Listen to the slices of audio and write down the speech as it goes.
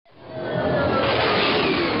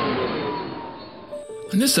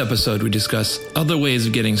In this episode, we discuss other ways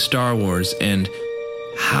of getting Star Wars and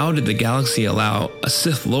how did the galaxy allow a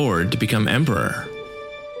Sith Lord to become Emperor?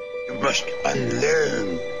 You must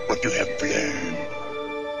unlearn what you have learned.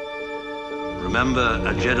 Remember,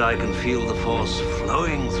 a Jedi can feel the Force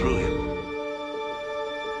flowing through him.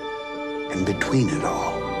 In between it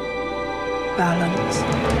all, balance.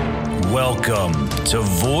 Welcome to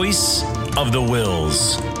Voice of the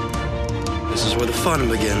Wills. This is where the fun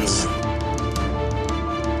begins.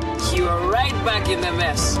 You are right back in the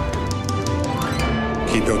mess.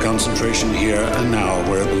 Keep your concentration here and now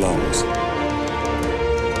where it belongs.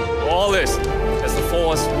 All this as the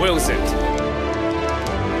Force wills it.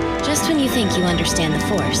 Just when you think you understand the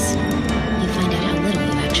Force, you find out how little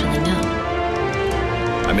you actually know.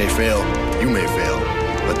 I may fail, you may fail,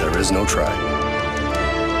 but there is no try.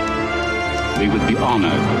 We would be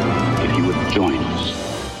honored if you would join us.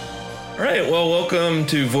 All right, well, welcome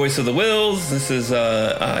to Voice of the Wills. This is,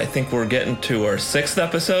 I think we're getting to our 6th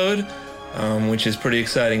episode, which is pretty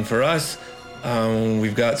exciting for us.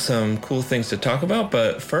 We've got some cool things to talk about,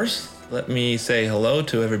 but first, let me say hello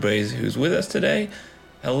to everybody who's with us today.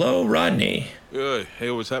 Hello, Rodney.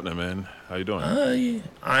 Hey, what's happening, man? How you doing?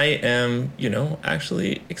 I am,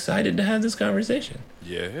 actually excited to have this conversation.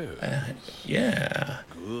 Yeah. Yeah.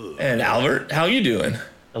 Good. And Albert, how you doing?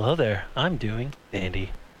 Hello there. I'm doing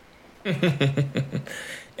dandy.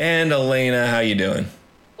 And Elena, how you doing?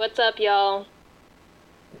 What's up, y'all?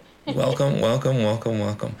 Welcome.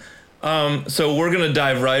 So we're gonna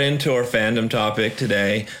dive right into our fandom topic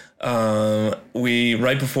today.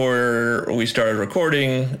 Right before we started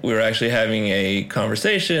recording, we were actually having a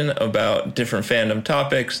conversation about different fandom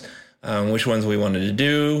topics, which ones we wanted to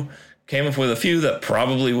do. Came up with a few that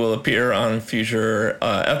probably will appear on future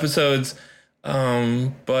episodes.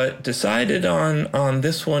 But decided on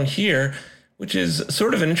this one here, which is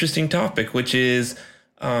sort of an interesting topic, which is,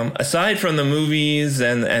 aside from the movies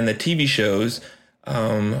and the TV shows,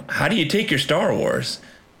 how do you take your Star Wars?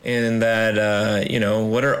 And that,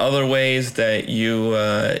 what are other ways that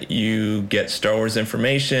you get Star Wars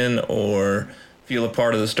information or feel a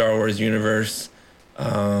part of the Star Wars universe?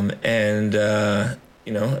 And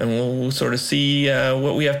we'll sort of see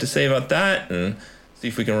what we have to say about that and see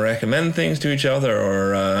if we can recommend things to each other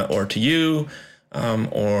or to you,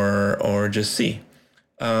 or just see.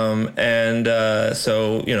 So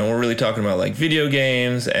we're really talking about like video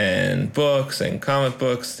games and books and comic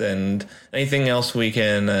books and anything else we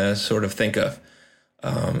can sort of think of.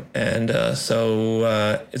 So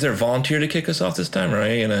is there a volunteer to kick us off this time, or are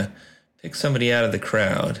you going to take somebody out of the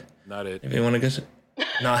crowd? Not it. If you want to go...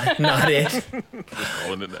 Not it. I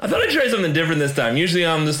thought I'd try something different this time. Usually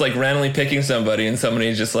I'm just like randomly picking somebody and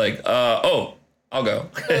somebody's just like, I'll go.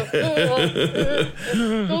 Don't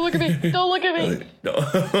look at me. Don't look at me. No.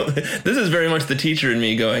 This is very much the teacher in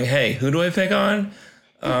me going, hey, who do I pick on?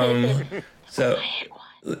 So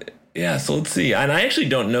let's see. And I actually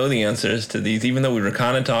don't know the answers to these, even though we were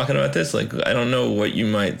kind of talking about this. Like, I don't know what you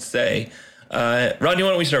might say. Rodney, why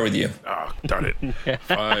don't we start with you? Oh, darn it.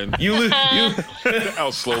 Fine.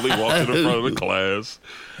 I'll slowly walk to the front of the class.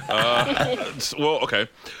 Okay.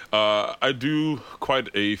 I do quite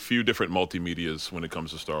a few different multimedias when it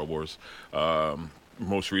comes to Star Wars.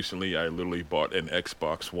 Most recently, I literally bought an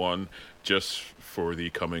Xbox One just for the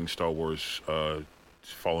coming Star Wars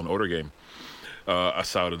Fallen Order game.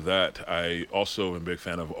 Aside of that, I also am a big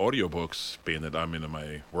fan of audiobooks, being that I'm in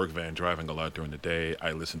my work van driving a lot during the day.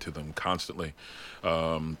 I listen to them constantly.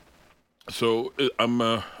 So I'm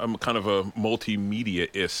kind of a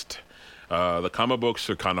multimedia-ist. The comic books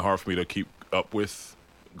are kind of hard for me to keep up with.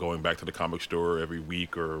 Going back to the comic store every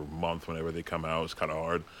week or month whenever they come out is kind of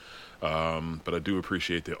hard. But I do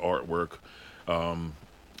appreciate the artwork.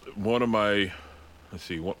 One of my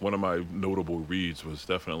notable reads was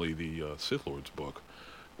definitely the Sith Lord's book,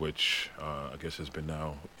 which I guess has been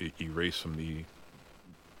now erased from the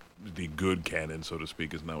good canon, so to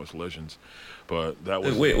speak, is now it's Legends. But that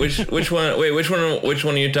was which one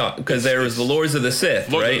are you talking? Because there was the Lords of the Sith,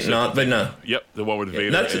 right? Yep, the one with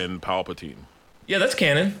Vader and Palpatine. Yeah, that's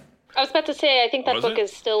canon. I was about to say, I think that book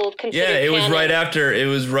is still considered canon. Yeah, it was right after. It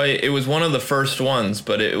was one of the first ones,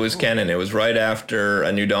 but it was canon. It was right after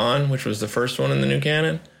A New Dawn, which was the first one in the new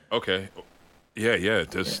canon. Okay. Yeah.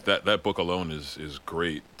 That book alone is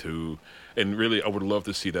great too, and really, I would love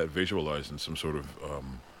to see that visualized in some sort of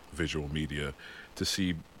visual media, to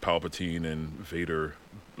see Palpatine and Vader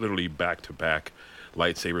literally back to back,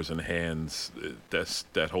 lightsabers in hands.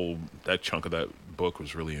 That chunk of that book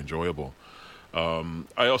was really enjoyable.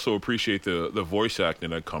 I also appreciate the voice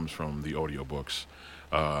acting that comes from the audiobooks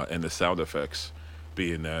and the sound effects,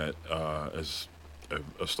 being that as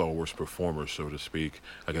a Star Wars performer, so to speak.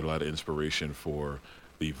 I get a lot of inspiration for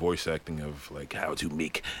the voice acting of like how to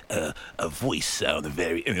make a voice sound and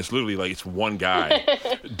it's literally like it's one guy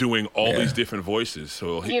doing all these different voices.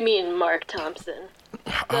 So you mean Mark Thompson,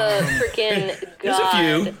 the freaking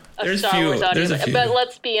god of Star Wars audio? But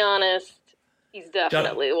let's be honest, he's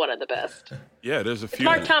definitely one of the best. Yeah, there's a few. It's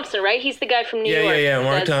Mark Thompson, right? He's the guy from New York. Yeah.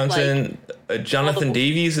 Mark Thompson. Jonathan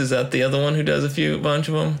Davies, is that the other one who does a bunch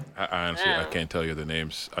of them? I honestly, I can't tell you the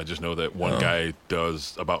names. I just know that one guy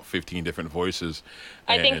does about 15 different voices.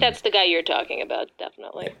 I think that's the guy you're talking about,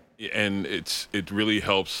 definitely. And it really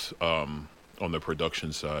helps on the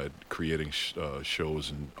production side, creating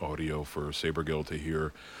shows and audio for Saber Guild to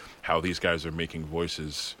hear how these guys are making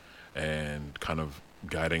voices and kind of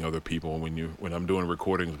guiding other people. When I'm doing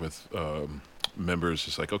recordings with members,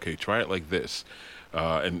 it's like, okay, try it like this,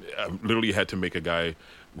 and I literally had to make a guy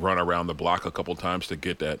run around the block a couple times to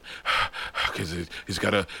get that, because he's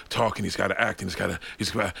got to talk and he's got to act and he's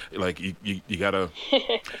got like you got to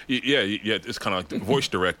it's kind of like voice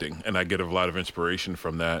directing, and I get a lot of inspiration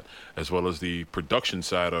from that, as well as the production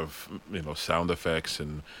side of sound effects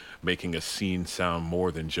and making a scene sound more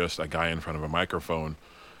than just a guy in front of a microphone.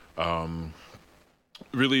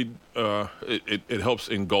 Really, it helps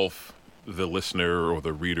engulf the listener or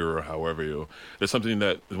the reader or however there's something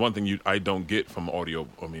that one thing I don't get from audio.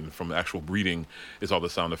 I mean, from actual reading, is all the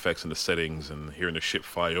sound effects and the settings and hearing the ship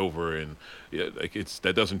fly over, and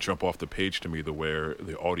that doesn't jump off the page to me the way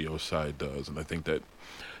the audio side does. And I think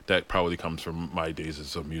that probably comes from my days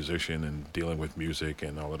as a musician and dealing with music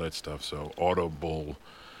and all of that stuff. So audible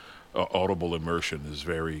immersion is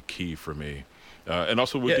very key for me. And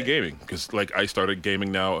also with the gaming, because like I started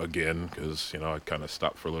gaming now again, because I kind of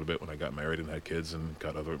stopped for a little bit when I got married and had kids and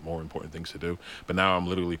got other more important things to do. But now I'm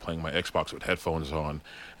literally playing my Xbox with headphones on,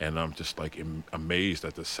 and I'm just like amazed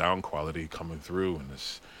at the sound quality coming through, and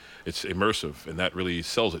it's immersive, and that really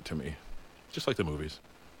sells it to me, just like the movies.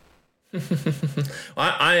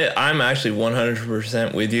 I'm actually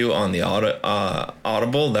 100% with you on the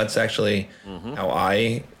Audible. That's actually how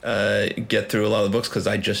I get through a lot of the books, because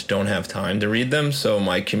I just don't have time to read them. So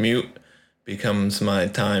my commute becomes my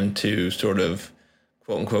time to sort of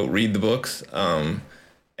quote unquote read the books.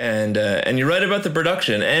 And you're right about the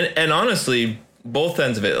production, and honestly, both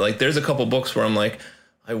ends of it. Like there's a couple books where I'm like,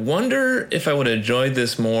 I wonder if I would have enjoyed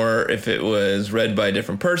this more if it was read by a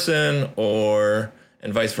different person,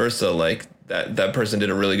 and vice versa. Like that person did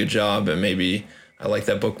a really good job, and maybe I like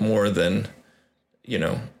that book more than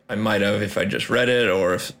I might have if I just read it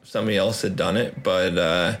or if somebody else had done it.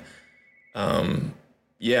 But and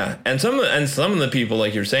some of the people,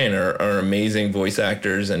 like you're saying, are amazing voice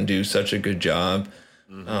actors and do such a good job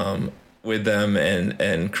with them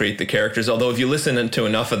and create the characters. Although if you listen to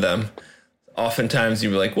enough of them, oftentimes you'd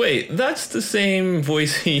be like, wait, that's the same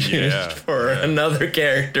voice he used for another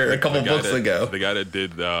character a couple books ago. The guy that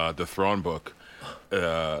did the Thrawn book,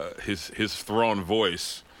 his Thrawn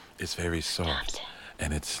voice is very soft.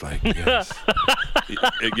 And it's like, yes.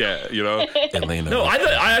 Elena. No, I thought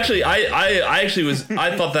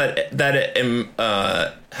that it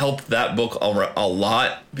helped that book a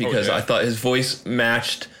lot, because I thought his voice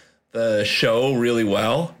matched the show really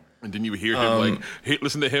well. And then you hear him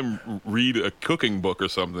listen to him read a cooking book or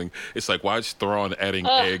something. It's like, why is Thrawn adding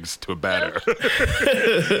eggs to a batter?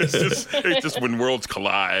 it's just when worlds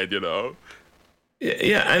collide,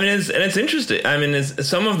 Yeah, I mean, it's interesting. I mean, it's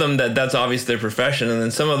some of them that's obviously their profession, and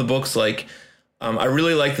then some of the books, like, I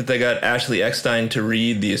really like that they got Ashley Eckstein to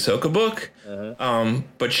read the Ahsoka book,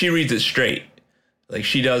 but she reads it straight. Like,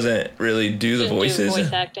 she doesn't really do the voices. Do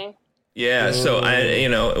voice acting. Yeah, so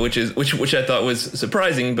which I thought was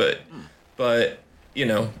surprising, but I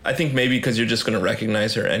think maybe because you're just going to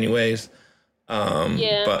recognize her anyways.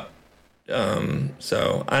 But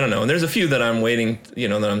so I don't know. And there's a few that I'm waiting,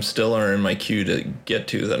 that I'm still are in my queue to get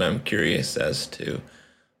to, that I'm curious as to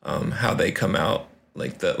how they come out.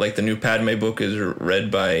 Like the new Padme book is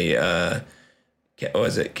read by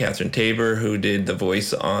Catherine Tabor, who did the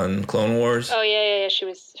voice on Clone Wars. Oh yeah. She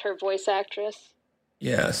was her voice actress.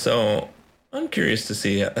 Yeah, so I'm curious to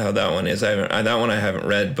see how that one is. That one I haven't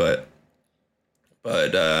read, but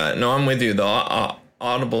no, I'm with you. The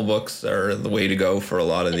Audible books are the way to go for a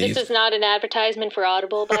lot of these. This is not an advertisement for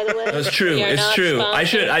Audible, by the way. That's true. It's true.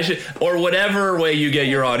 Sponsored. I should, or whatever way you get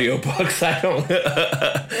your audiobooks. I don't.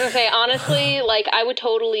 Okay, honestly, like I would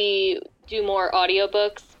totally do more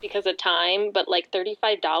audiobooks because of time, but like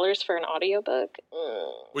 $35 for an audiobook.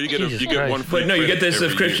 Well, you get one free. But no, you get this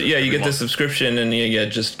subscription. Yeah, you get the subscription, and you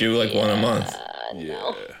just do like one a month.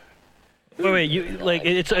 No. Wait, you like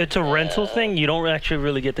it's a rental thing? You don't actually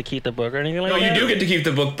really get to keep the book or anything like that? No, you do get to keep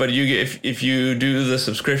the book, but you get, if you do the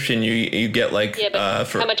subscription, you get like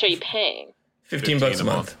for how much are you paying? $15 a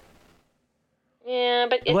month. Yeah,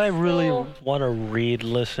 but do I really want to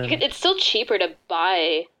listen? It's still cheaper to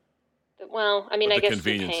buy. Well, I mean, but I guess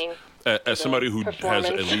convenience. You're paying as somebody who has at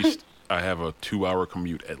performance. least, I have a 2-hour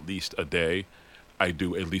commute at least a day. I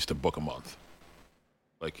do at least a book a month.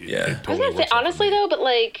 Like, it totally I was gonna say honestly though, but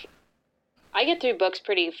like, I get through books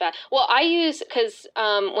pretty fast. Well, I use because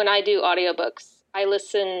when I do audiobooks, I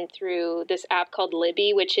listen through this app called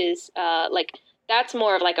Libby, which is like that's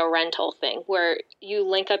more of like a rental thing where you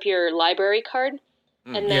link up your library card.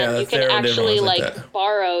 And then you can actually like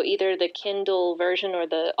borrow either the Kindle version or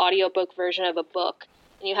the audiobook version of a book,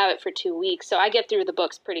 and you have it for 2 weeks. So I get through the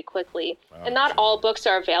books pretty quickly. Wow. And not all books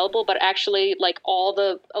are available, but actually like a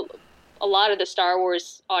lot of the Star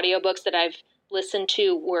Wars audiobooks that I've listened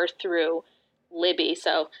to were through Libby.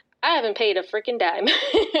 So I haven't paid a freaking dime.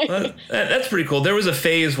 Well, that's pretty cool. There was a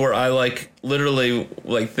phase where I like literally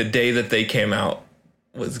like the day that they came out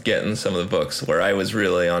was getting some of the books where I was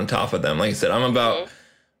really on top of them. Like I said, I'm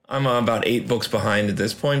about 8 books behind at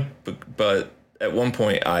this point, but at one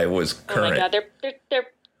point I was current. Oh my god,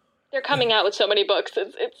 they're coming out with so many books.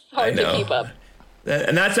 It's hard to keep up.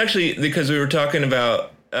 And that's actually because we were talking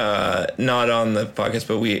about not on the podcast,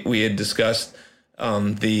 but we had discussed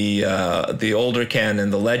the older canon,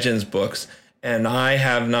 the Legends books, and I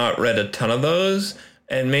have not read a ton of those.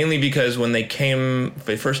 And mainly because when they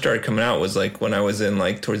first started coming out was like when I was in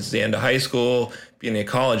like towards the end of high school, beginning of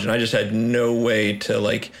college, and I just had no way to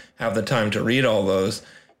like have the time to read all those.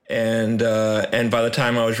 And by the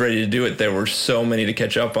time I was ready to do it, there were so many to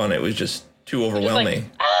catch up on. It was just too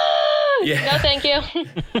overwhelming. No, thank you.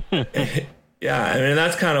 Yeah, I mean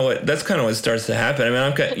that's kind of what starts to happen. I mean,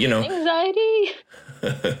 I'm anxiety.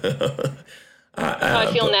 How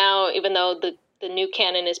I feel now, even though the new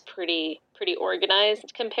canon is pretty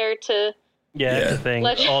organized compared to the thing.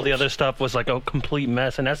 Legends. All the other stuff was like a complete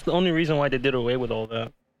mess, and that's the only reason why they did away with all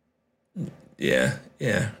that. Yeah,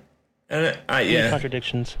 and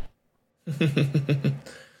contradictions.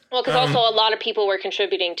 Well, because also a lot of people were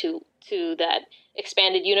contributing to that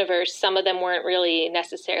expanded universe. Some of them weren't really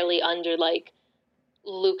necessarily under like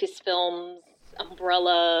Lucasfilm's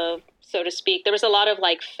umbrella, so to speak. There was a lot of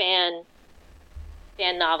like fan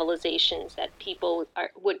novelizations that people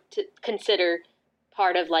would consider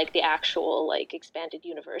part of like the actual like expanded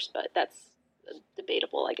universe, but that's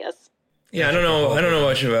debatable, I guess. Yeah, I don't know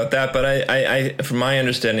much about that, but I from my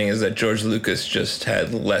understanding is that George Lucas just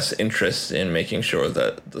had less interest in making sure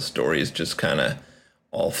that the stories just kind of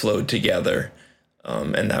all flowed together,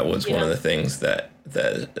 and that was one of the things that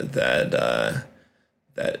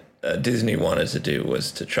Disney wanted to do,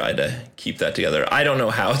 was to try to keep that together. I don't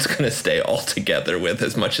know how it's going to stay all together with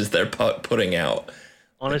as much as they're putting out.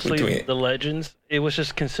 Honestly, the Legends, it was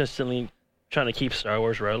just consistently trying to keep Star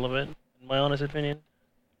Wars relevant, in my honest opinion.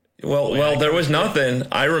 Well, there was nothing.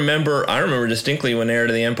 I remember distinctly when Heir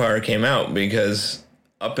to the Empire came out, because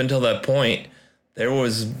up until that point, there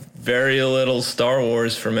was very little Star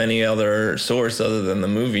Wars from any other source other than the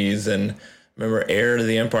movies. And remember Heir to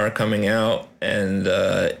the Empire coming out and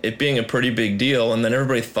it being a pretty big deal. And then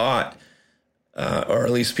everybody thought, or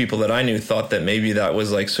at least people that I knew thought, that maybe that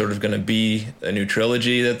was like sort of going to be a new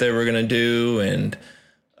trilogy that they were going to do. And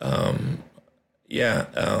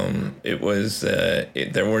it was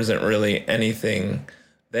there wasn't really anything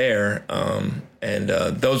there. And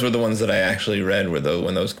those were the ones that I actually read when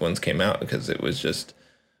those ones came out, because it was just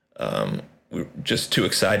too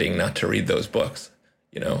exciting not to read those books.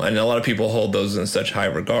 And a lot of people hold those in such high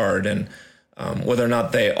regard, and whether or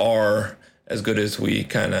not they are as good as we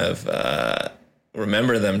kind of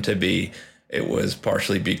remember them to be, it was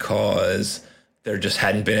partially because there just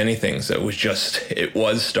hadn't been anything. So it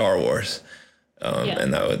was Star Wars,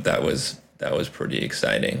 and that was pretty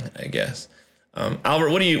exciting, I guess. Albert,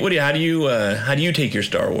 how do you take your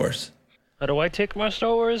Star Wars? How do I take my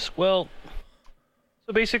Star Wars? Well,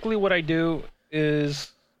 so basically what I do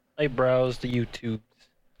is I browse the YouTubes.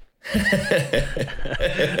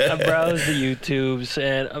 I browse the YouTubes,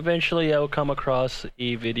 and eventually I will come across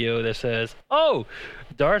a video that says, "Oh,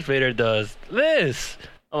 Darth Vader does this."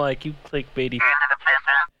 I'm like, you clickbaity.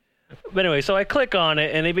 But anyway, so I click on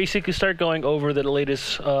it, and they basically start going over the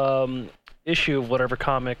latest issue of whatever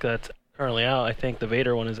comic that's currently out. I think the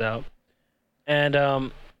Vader one is out,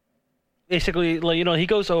 and basically, he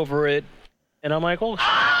goes over it, and I'm like, "Oh,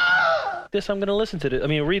 this I'm gonna listen to this.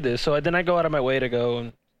 Read this." So then I go out of my way to go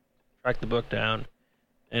and track the book down,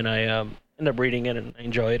 and I end up reading it, and I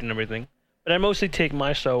enjoy it and everything. But I mostly take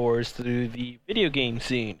my Star Wars to the video game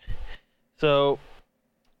scene. So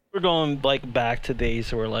we're going like back to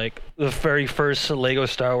days where like the very first Lego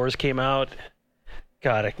Star Wars came out.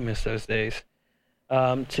 God, I miss those days.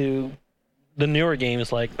 To the newer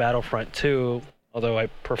games like Battlefront 2, although I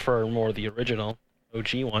prefer more the original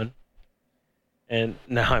OG one. And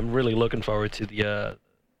now I'm really looking forward to the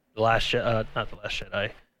Last not the Last Jedi,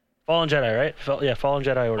 Fallen Jedi, right? Fallen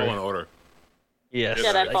Jedi Order. Fallen Order. Yes.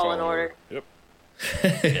 Jedi Fallen Order. Yep.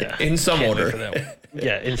 Yeah. In some order.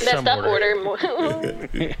 Yeah, in some order.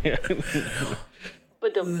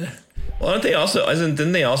 But well,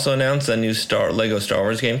 didn't they also announce a new Lego Star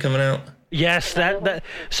Wars game coming out? Yes, that.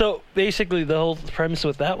 So basically, the whole premise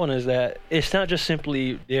with that one is that it's not just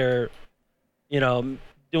simply they're,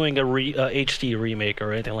 doing a HD remake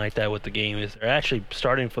or anything like that with the game. Is they're actually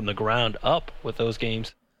starting from the ground up with those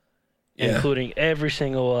games, including every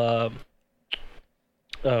single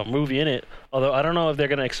movie in it. Although I don't know if they're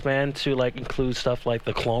gonna expand to like include stuff like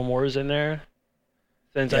the Clone Wars in there.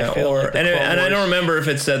 Since I feel like I don't remember if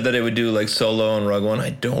it said that it would do like Solo and Rogue One. I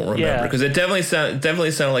don't remember because it definitely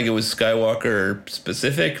sounded like it was Skywalker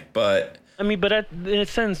specific. But I mean, but in a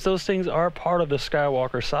sense, those things are part of the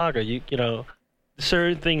Skywalker saga. You know,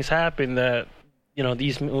 certain things happen that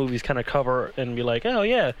these movies kind of cover and be like, oh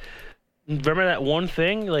yeah, remember that one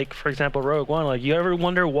thing? Like for example, Rogue One. Like you ever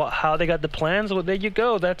wonder how they got the plans? Well, there you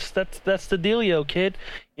go. That's the dealio, kid.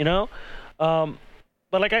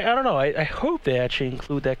 But like I don't know. I hope they actually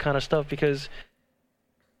include that kind of stuff because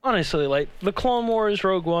honestly, like the Clone Wars,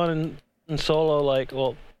 Rogue One, and Solo, like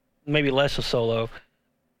maybe less of Solo,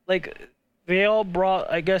 like they all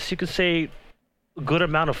brought, I guess you could say, a good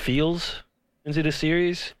amount of feels into the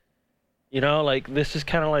series. Like this is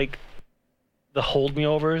kind of like the hold me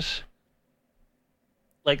overs.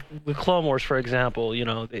 Like the Clone Wars, for example,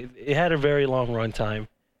 it had a very long runtime.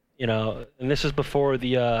 And this is before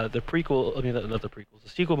the prequel. I mean, not the prequels. The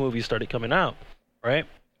sequel movies started coming out, right?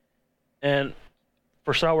 And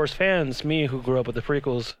for Star Wars fans, me who grew up with the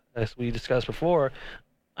prequels, as we discussed before,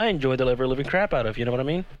 I enjoyed the living crap out of. You know what I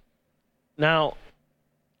mean? Now,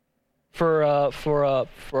 for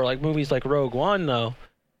like movies like Rogue One, though,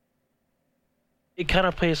 it kind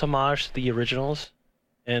of pays homage to the originals,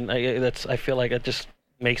 and I feel like it just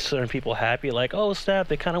makes certain people happy. Like, oh snap,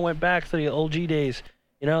 they kind of went back to the OG days.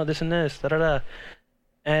 This and this, da-da-da.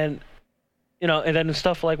 And, and then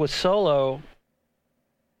stuff like with Solo,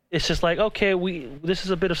 it's just like, okay, this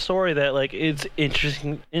is a bit of story that, like, it's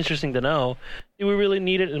interesting to know. Do we really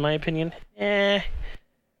need it, in my opinion?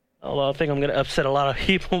 Although I think I'm going to upset a lot of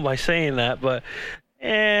people by saying that, but,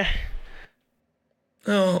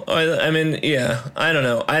 Oh, I mean, yeah, I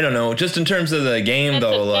don't know. Just in terms of the game,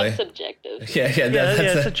 that's subjective. Yeah,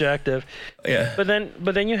 that's subjective. Yeah. But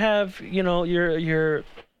then you have, your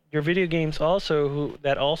video games also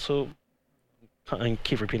I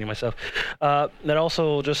keep repeating myself, that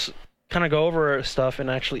also just kind of go over stuff and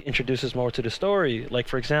actually introduces more to the story. Like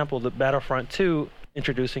for example, the Battlefront 2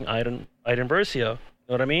 introducing Iden Versio. You know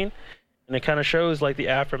what I mean? And it kind of shows like the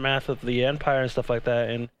aftermath of the Empire and stuff like that.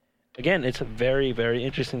 And again, it's very, very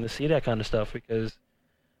interesting to see that kind of stuff because,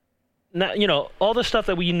 all the stuff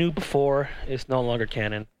that we knew before is no longer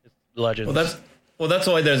canon. It's legends. Well, that's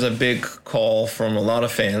why there's a big call from a lot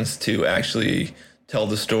of fans to actually tell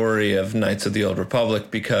the story of Knights of the Old Republic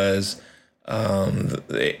because when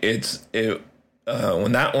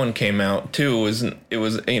that one came out too, it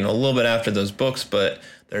was a little bit after those books, but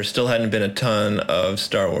there still hadn't been a ton of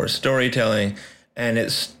Star Wars storytelling. And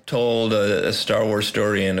it's told a Star Wars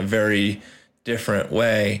story in a very different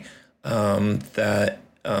way that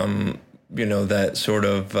sort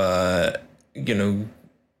of,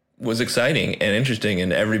 was exciting and interesting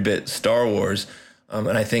and every bit Star Wars. And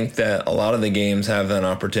I think that a lot of the games have that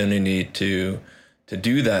opportunity to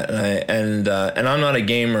do that. And I'm not a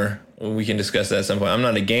gamer. We can discuss that at some point. I'm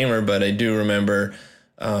not a gamer, but I do remember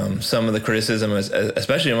some of the criticism,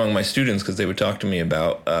 especially among my students, because they would talk to me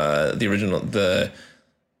about the original, the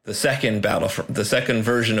second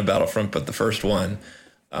version of Battlefront, but the first one.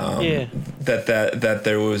 That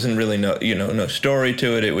there wasn't really no story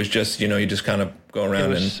to it. It was just you just kind of go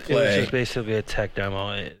around and play. It was just basically a tech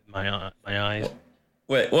demo in my eyes.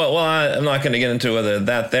 Well, I'm not going to get into whether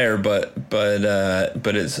but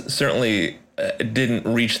it's certainly didn't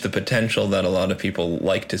reach the potential that a lot of people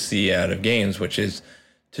like to see out of games, which is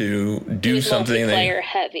to do something multiplayer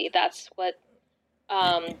heavy. That's what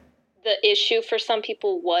the issue for some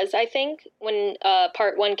people was. I think when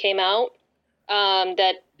Part 1 came out,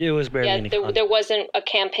 that it was barely there wasn't a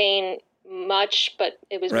campaign much, but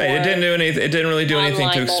it was right. More it didn't do anything. It didn't really do anything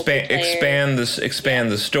to expand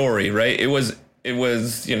the story. Right. It was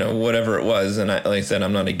whatever it was. And like I said,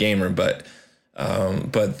 I'm not a gamer, but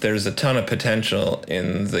but there's a ton of potential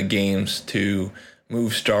in the games to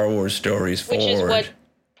move Star Wars stories forward. Which is what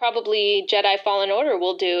probably Jedi Fallen Order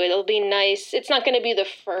will do. It'll be nice. It's not going to be the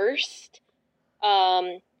first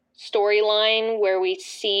storyline where we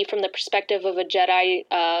see from the perspective of a Jedi,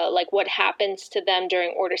 like what happens to them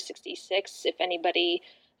during Order 66. If anybody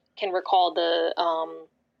can recall the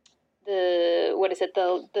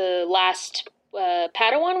last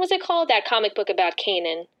Padawan, was it called? That comic book about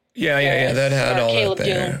Kanan. Yeah. That had all Caleb that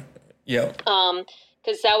there. Doom. Yep.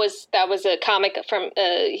 Because that was a comic from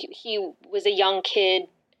he was a young kid,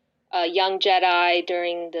 a young Jedi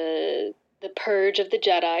during the purge of the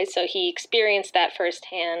Jedi, so he experienced that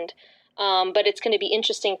firsthand. But it's going to be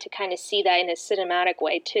interesting to kind of see that in a cinematic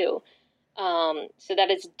way too. So that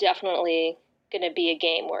is definitely going to be a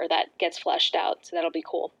game where that gets fleshed out. So that'll be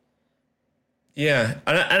cool. Yeah,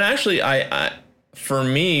 and actually, I for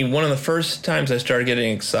me, one of the first times I started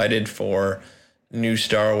getting excited for new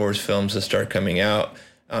Star Wars films to start coming out.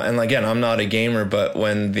 And again, I'm not a gamer, but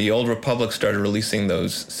when the Old Republic started releasing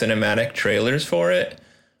those cinematic trailers for it,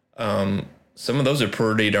 some of those are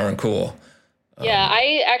pretty darn cool. Yeah,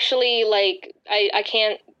 I actually I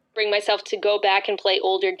can't bring myself to go back and play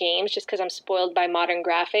older games just because I'm spoiled by modern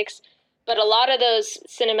graphics. But a lot of those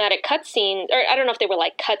cinematic cutscenes, or I don't know if they were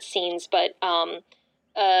like cutscenes, but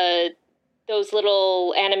those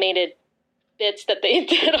little animated bits that I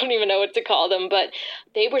don't even know what to call them, but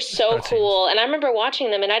they were so cool. And I remember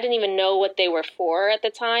watching them and I didn't even know what they were for at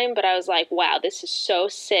the time, but I was like, wow, this is so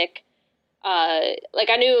sick. I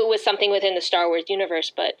knew it was something within the Star Wars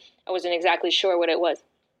universe, but I wasn't exactly sure what it was.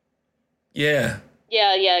 Yeah.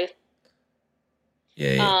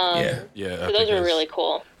 So those are really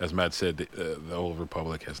cool. As Matt said, the Old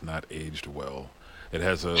Republic has not aged well. It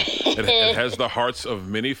has it has the hearts of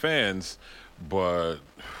many fans, but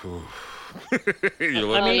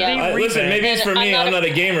listen, maybe it's for me. I'm not a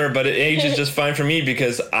gamer, but it ages just fine for me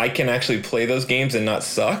because I can actually play those games and not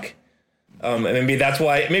suck. And maybe that's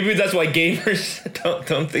why gamers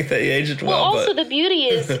don't think they aged well. Well, also the beauty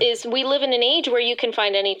is we live in an age where you can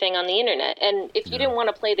find anything on the internet. And if you didn't want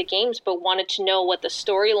to play the games but wanted to know what the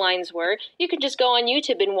storylines were, you could just go on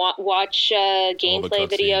YouTube and watch gameplay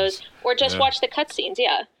videos or just watch the cutscenes.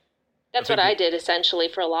 Yeah, that's what I did essentially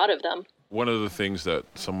for a lot of them. One of the things that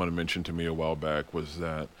someone mentioned to me a while back was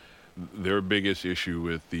that their biggest issue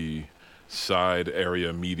with the side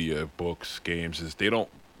area media, books, games, is they don't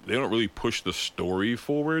really push the story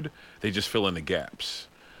forward. They just fill in the gaps.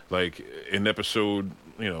 Like in episode,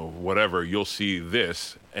 whatever, you'll see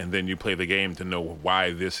this, and then you play the game to know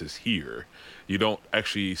why this is here. You don't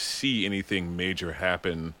actually see anything major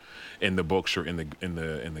happen in the books or in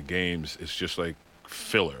the games. It's just like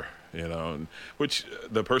filler, which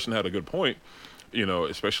the person had a good point.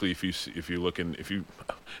 Especially if you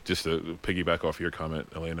just to piggyback off your comment,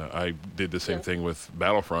 Elena, I did the same thing with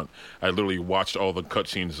Battlefront. I literally watched all the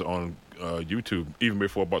cutscenes on YouTube even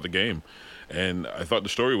before I bought the game, and I thought the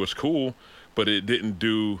story was cool, but it didn't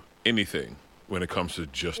do anything when it comes to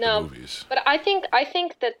just the movies. But I think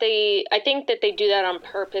that they do that on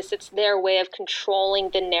purpose. It's their way of controlling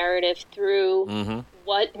the narrative through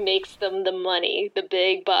what makes them the money, the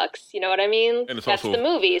big bucks. You know what I mean? And it's that's also the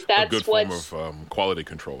movies. That's a good form of quality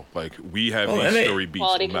control. Like we have these story beats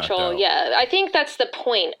quality control. Out. Yeah, I think that's the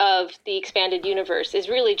point of the expanded universe, is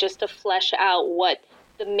really just to flesh out what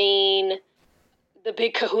the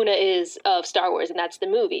big kahuna is of Star Wars, and that's the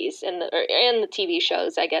movies and the TV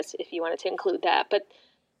shows, I guess, if you wanted to include that. But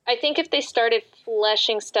I think if they started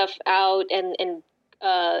fleshing stuff out and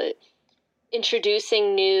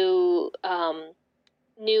introducing new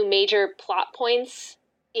major plot points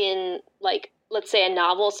in, like, let's say a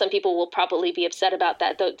novel, some people will probably be upset about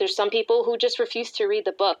that. There's some people who just refuse to read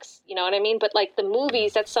the books, you know what I mean? But like the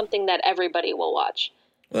movies, that's something that everybody will watch.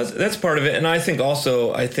 Well, that's part of it, and I think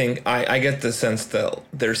I get the sense that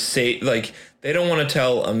they don't want to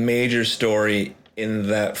tell a major story in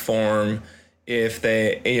that form if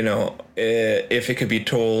they if it could be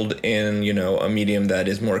told in a medium that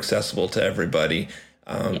is more accessible to everybody,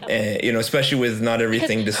 and especially with not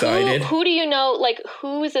everything decided. Who do you know? Like,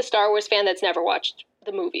 who is a Star Wars fan that's never watched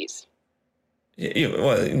the movies?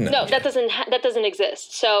 No, that doesn't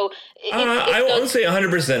exist. So I won't say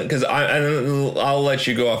 100% because I'll let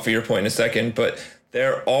you go off of your point in a second. But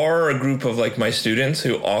there are a group of my students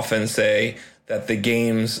who often say that the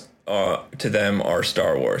games to them are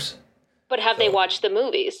Star Wars. But have they watched the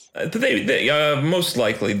movies? They most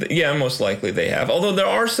likely they have. Although there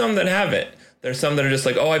are some that haven't. There's some that are just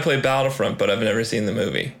like, oh, I play Battlefront, but I've never seen the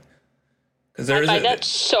movie. I find that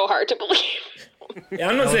so hard to believe. Yeah,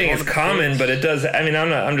 I'm not saying it's common, but it does. I mean, I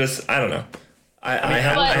don't know. I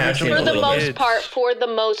have seen for a the little most bit. part,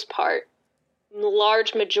 the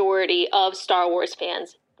large majority of Star Wars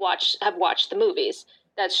fans have watched the movies.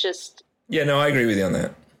 That's just... Yeah, no, I agree with you on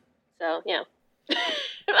that. So, yeah.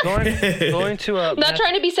 Going to I'm not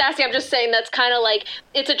trying to be sassy. I'm just saying that's kind of like,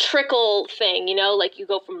 it's a trickle thing, you know? Like, you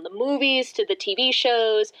go from the movies to the TV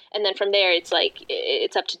shows, and then from there, it's like,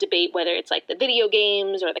 it's up to debate whether it's like the video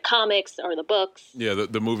games or the comics or the books. Yeah,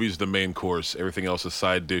 the movie's the main course. Everything else is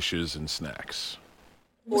side dishes and snacks.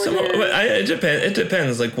 It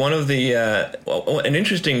depends. Like one of the an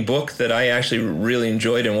interesting book that I actually really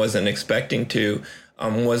enjoyed and wasn't expecting to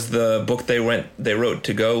was the book they wrote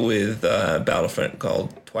to go with Battlefront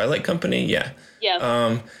called Twilight Company. Yeah.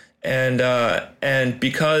 And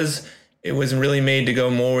because it was really made to go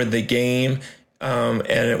more with the game, and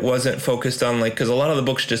it wasn't focused on like, because a lot of the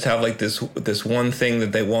books just have like this one thing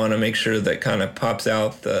that they want to make sure that kind of pops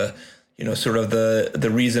out the, you know, sort of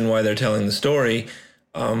the reason why they're telling the story.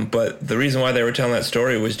 But the reason why they were telling that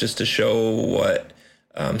story was just to show what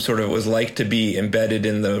sort of it was like to be embedded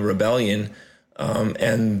in the rebellion.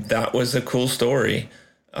 And that was a cool story.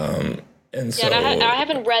 And I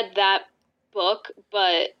haven't read that book,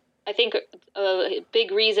 but I think a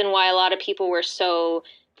big reason why a lot of people were so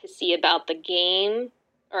pissy about the game,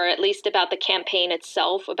 or at least about the campaign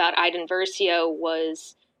itself, about Iden Versio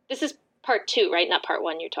was, this is part 2, right? Not part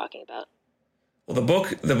 1 you're talking about. Well, the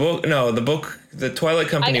Twilight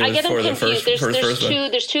Company was for the first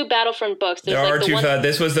one. There's 2 Battlefront books. There are 2.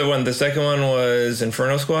 This was the one. The second one was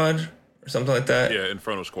Inferno Squad or something like that. Yeah,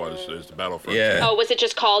 Inferno Squad is the Battlefront. Yeah. Oh, was it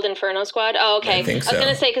just called Inferno Squad? Oh, okay. I think so. I was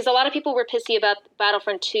going to say, because a lot of people were pissy about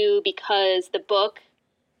Battlefront 2 because the book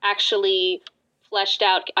actually fleshed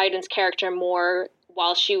out Iden's character more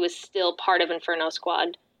while she was still part of Inferno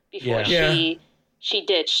Squad before she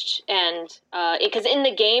ditched. And because in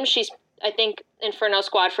the game, she's, I think, Inferno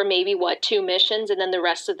Squad for maybe 2 missions, and then the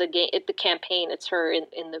rest of the game, the campaign, it's her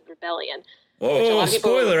in the rebellion. Whoa!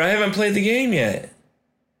 Spoiler! I haven't played the game yet.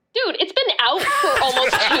 Dude, it's been out for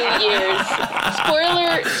almost 2 years.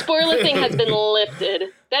 Spoiler thing has been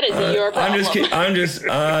lifted. That is your problem. I'm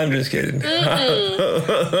just kidding.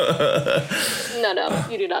 No,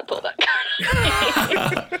 you do not pull that card.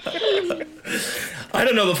 I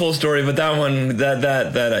don't know the full story, but that one, that I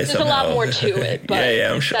there's a lot more to it. But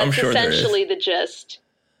I'm sure there is. Essentially the gist.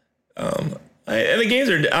 And the games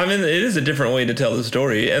are, it is a different way to tell the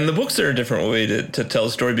story, and the books are a different way to tell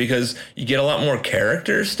the story because you get a lot more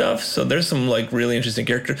character stuff. So there's some like really interesting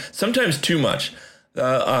characters, sometimes too much.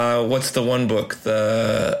 What's the one book?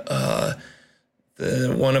 The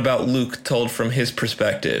one about Luke told from his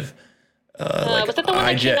perspective. Was that the one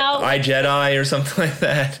that came out? I Jedi or something like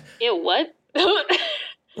that. Ew, what?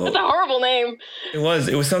 That's a horrible name. It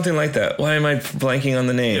was something like that. Why am I blanking on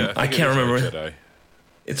the name? Yeah, I can't remember.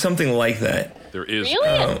 It's something like that. There is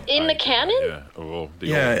really in the canon. Yeah. Well,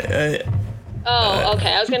 okay.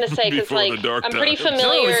 I was gonna say because like I'm pretty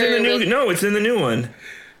familiar. No, it's in the new. No, it's in the new one.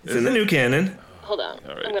 It's in the new canon. Hold on,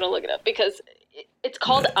 I'm gonna look it up because it's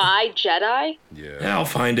called I Jedi. Yeah, I'll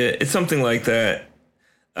find it. It's something like that.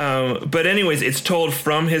 But anyways, it's told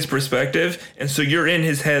from his perspective, and so you're in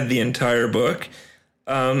his head the entire book.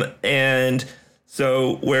 And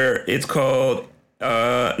so where it's called,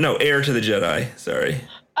 Heir to the Jedi. Sorry.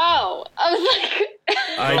 Oh, I was like,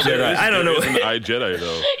 I Jedi. I don't know. I Jedi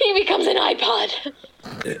though. He becomes an iPod.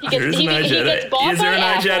 There is an I Jedi. Is there an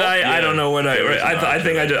I Jedi? Yeah. I don't know what I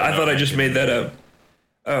thought I just made that up.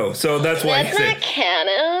 Oh, so that's why. That's not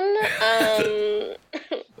canon.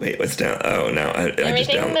 Wait, what's down? Oh no,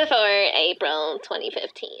 everything before April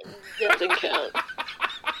 2015 doesn't count.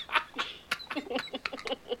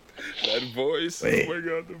 That voice. Wait. Oh my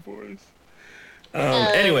god, the voice.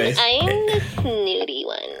 Anyways. I'm the snooty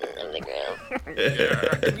one of the group.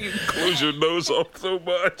 Yeah, you close your nose off so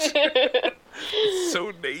much. It's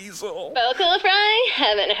so nasal. Vocal fry?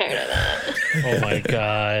 Haven't heard of that. Oh my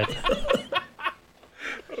god.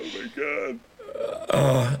 Oh my god.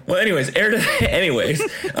 Well, anyways, Heir to the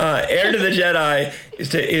Jedi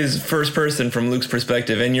is first person from Luke's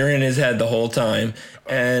perspective, and you're in his head the whole time.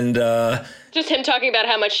 And just him talking about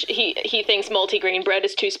how much he thinks multigrain bread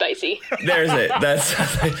is too spicy. There's it. That's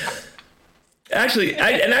actually,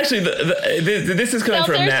 this is coming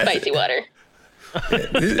from math. Spicy water.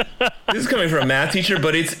 This is coming from a math teacher,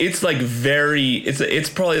 but it's like it's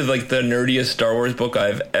probably like the nerdiest Star Wars book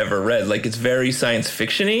I've ever read. Like it's very science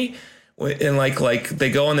fiction-y. And like they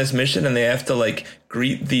go on this mission and they have to like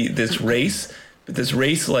greet this race, but this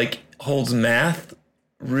race like holds math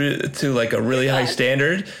to like a really high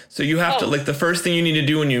standard. So you have to like the first thing you need to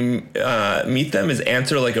do when you meet them is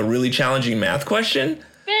answer like a really challenging math question.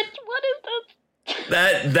 Bitch, what is this?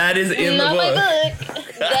 That is in not the book. my book.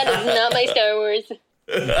 That is not my Star Wars.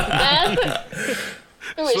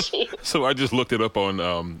 Who is she? So I just looked it up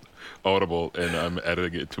on Audible, and I'm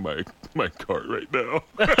adding it to my cart right now.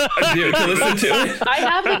 To listen to it. I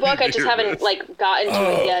have the book. I just haven't gotten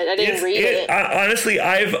to it yet. I didn't read it. Honestly,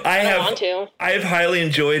 I have highly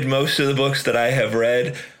enjoyed most of the books that I have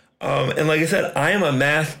read. And like I said, I am a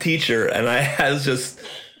math teacher, and I has just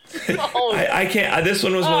I can't. This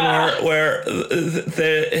one was one where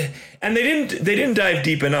they didn't dive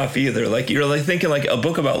deep enough either. Like you're thinking a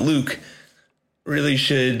book about Luke really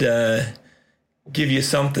should give you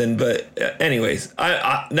something. But anyways,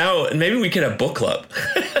 I now maybe we could have book club.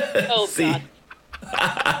 Oh God.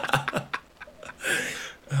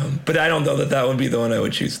 But I don't know that would be the one I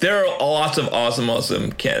would choose. There are lots of awesome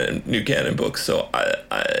new canon books, so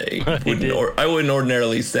I wouldn't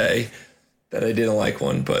ordinarily say that I didn't like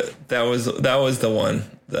one, but that was the one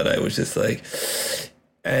that I was just like,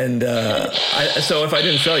 and so if I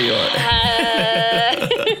didn't sell you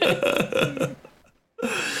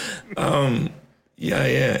on,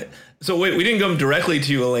 yeah. So wait, we didn't go directly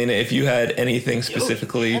to you, Elena. If you had anything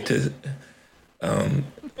specifically to,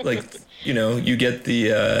 you get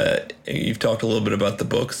the, you've talked a little bit about the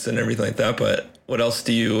books and everything like that, but what else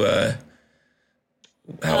do you,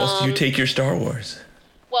 how else do you take your Star Wars?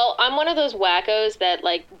 Well, I'm one of those wackos that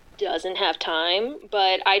doesn't have time,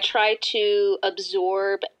 but I try to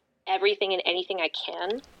absorb everything and anything I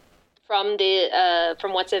can from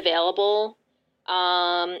what's available.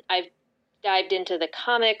 I've dived into the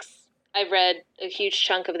comics. I've read a huge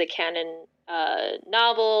chunk of the canon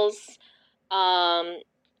novels.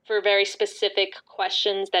 For very specific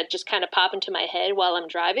questions that just kind of pop into my head while I'm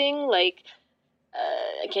driving.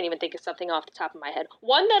 I can't even think of something off the top of my head.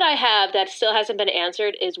 One that I have that still hasn't been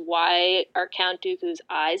answered is why are Count Dooku's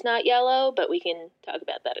eyes not yellow, but we can talk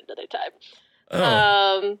about that another time.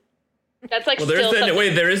 Oh. That's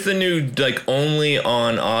there is the new, only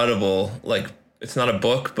on Audible, it's not a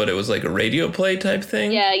book, but it was a radio play type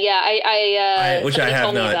thing. Yeah, which I have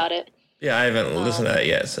told not. Me about it. Yeah, I haven't listened to that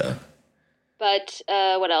yet, so. But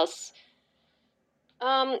what else?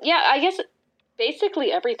 I guess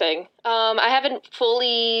basically everything. I haven't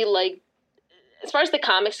fully as far as the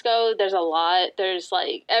comics go, there's a lot. There's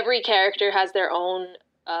every character has their own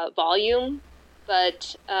volume,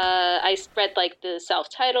 but I read the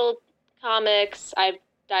self-titled comics. I've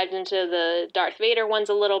dived into the Darth Vader ones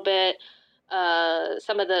a little bit.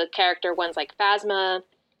 Some of the character ones like Phasma.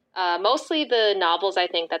 Mostly the novels. I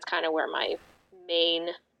think that's kind of where my main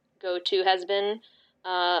go-to has been.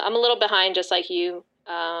 I'm a little behind just like you,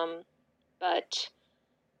 but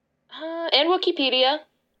and Wikipedia.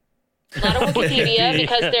 A lot of Wikipedia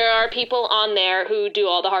because there are people on there who do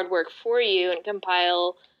all the hard work for you and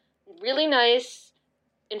compile really nice,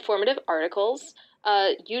 informative articles.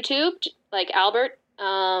 YouTube, like Albert,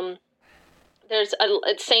 there's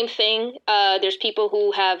a same thing. There's people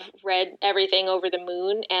who have read everything over the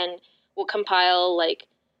moon and will compile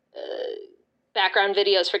background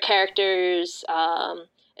videos for characters, and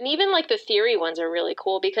even the theory ones are really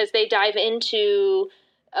cool because they dive into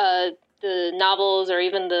the novels or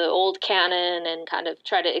even the old canon and kind of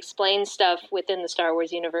try to explain stuff within the Star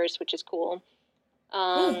Wars universe, which is cool.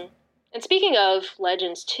 And speaking of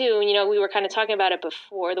Legends too, we were kind of talking about it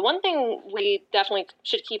before. The one thing we definitely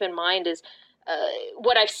should keep in mind is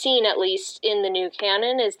what I've seen, at least in the new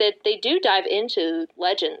canon, is that they do dive into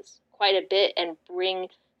Legends quite a bit and bring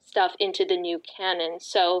stuff into the new canon.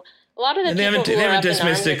 So a lot of the people they haven't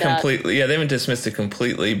dismissed it completely. Yeah, they haven't dismissed it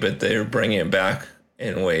completely, but they're bringing it back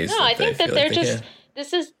in ways. No, I think that they're just.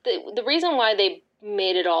 This is the reason why they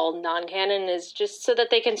made it all non-canon is just so that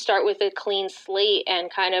they can start with a clean slate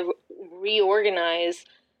and kind of reorganize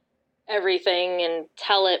everything and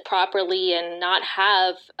tell it properly and not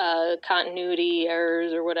have continuity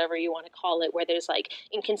errors or whatever you want to call it, where there's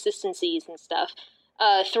inconsistencies and stuff.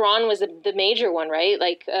 Thrawn was the major one, right?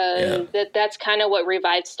 That's kind of what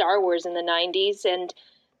revived Star Wars in the 90s, and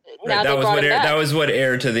now they brought it back. That was what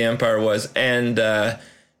Heir to the Empire was, and but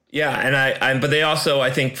they also, I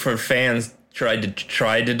think, for fans, tried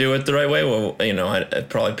to do it the right way. Well,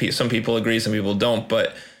 probably some people agree, some people don't,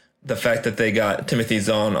 but the fact that they got Timothy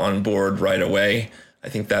Zahn on board right away, I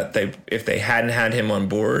think that if they hadn't had him on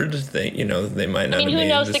board, they might not. Who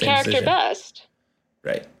knows the character decision. Best?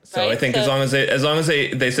 Right. So I think as long as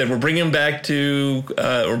they said we're bringing him back to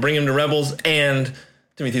we're bringing him to Rebels and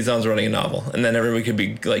Timothy Zahn's running a novel, and then everybody could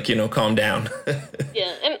be calm down.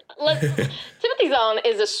 Yeah, and Timothy Zahn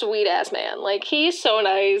is a sweet ass man. He's so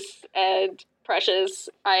nice and precious.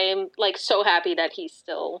 I am so happy that he's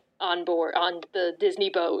still on board on the Disney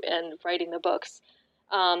boat and writing the books.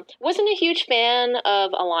 Wasn't a huge fan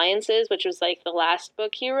of Alliances, which was like the last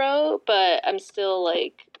book he wrote, but I'm still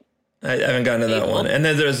like... I haven't gotten to that one. And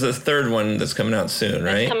then there's the third one that's coming out soon,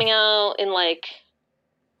 right? It's coming out in like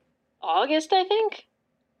August, I think.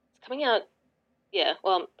 It's coming out, yeah,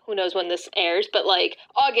 well, who knows when this airs, but like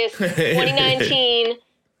August 2019,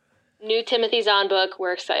 new Timothy Zahn book.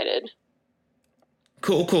 We're excited.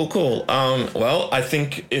 Cool. Well, I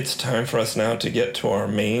think it's time for us now to get to our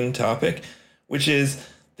main topic, which is,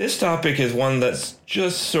 this topic is one that's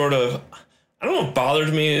just sort of, I don't know if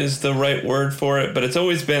bothered me is the right word for it, but it's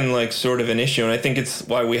always been like sort of an issue, and I think it's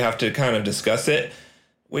why we have to kind of discuss it,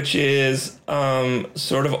 which is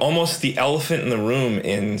sort of almost the elephant in the room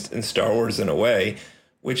in Star Wars in a way,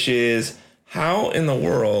 which is, how in the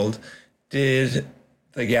world did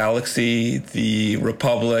the galaxy, the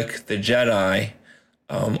Republic, the Jedi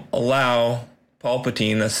allow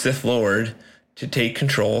Palpatine, the Sith Lord, to take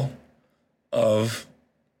control of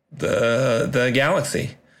the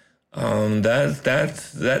galaxy?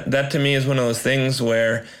 That to me is one of those things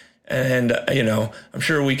where, and I'm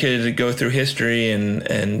sure we could go through history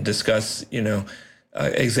and discuss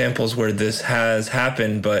examples where this has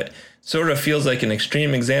happened, but sort of feels like an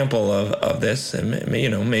extreme example of this, and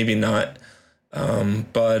maybe not.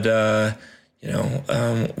 What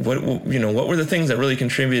were the things that really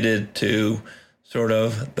contributed to sort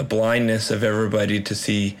of the blindness of everybody to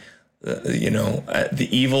see, the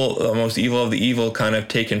evil, the most evil of the evil kind of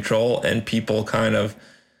take control, and people kind of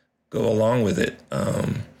go along with it.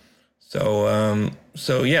 So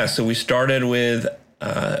we started with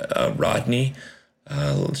Rodney.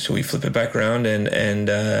 Should we flip it back around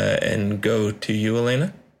and go to you,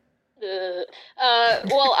 Elena?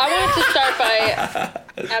 Well, I wanted to start by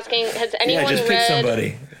asking: has anyone just pick read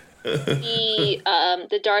somebody.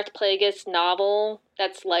 the Darth Plagueis novel?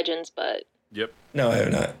 That's Legends, but Yep. No, I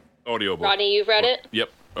have not. Audiobook. Rodney, you've read it?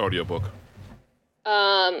 Yep. Audiobook.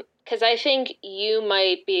 Because I think you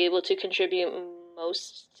might be able to contribute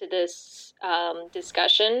most to this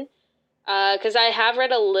discussion. Because I have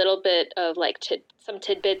read a little bit of like some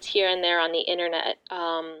tidbits here and there on the internet.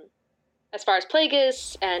 As far as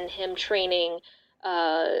Plagueis and him training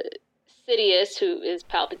Sidious, who is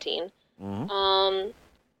Palpatine. Mm-hmm.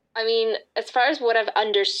 I mean, as far as what I've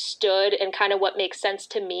understood and kind of what makes sense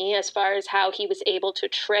to me, as far as how he was able to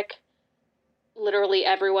trick literally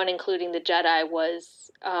everyone, including the Jedi,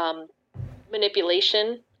 was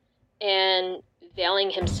manipulation and veiling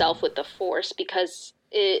himself with the Force, because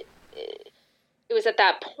it was at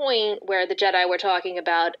that point where the Jedi were talking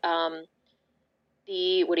about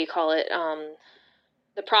the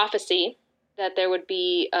prophecy that there would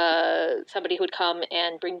be somebody who would come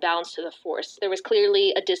and bring balance to the Force. There was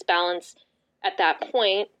clearly a disbalance at that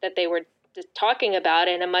point that they were talking about,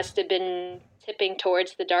 and it must have been tipping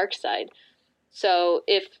towards the dark side. So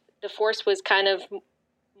if the Force was kind of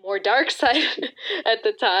more dark side at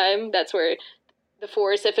the time, that's where the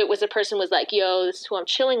Force, if it was a person was like, yo, this is who I'm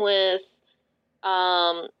chilling with,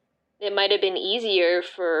 it might have been easier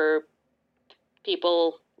for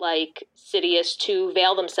people like Sidious to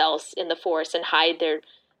veil themselves in the Force and hide their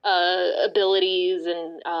abilities.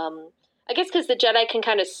 And I guess because the Jedi can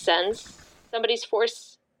kind of sense somebody's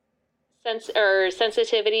Force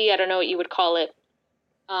sensitivity. I don't know what you would call it.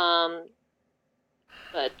 But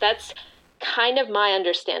that's kind of my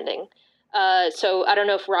understanding. So I don't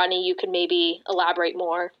know if, Rodney, you could maybe elaborate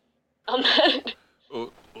more on that.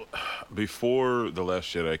 Before The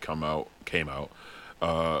Last Jedi came out,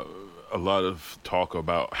 a lot of talk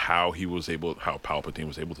about how Palpatine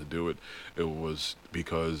was able to do it. It was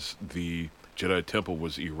because the Jedi Temple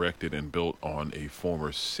was erected and built on a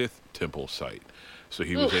former Sith Temple site. So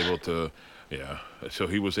he was able to,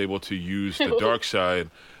 use the dark side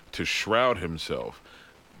to shroud himself.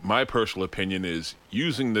 My personal opinion is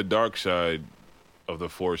using the dark side of the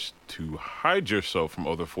Force to hide yourself from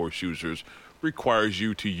other Force users requires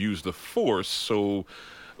you to use the Force. So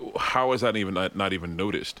how is that not even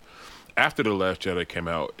noticed? After The Last Jedi came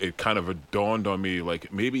out, it kind of dawned on me,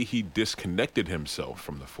 like, maybe he disconnected himself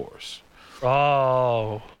from the Force.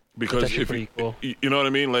 Oh, because that's pretty cool. You know what I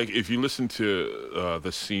mean? Like, if you listen to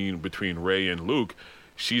the scene between Rey and Luke,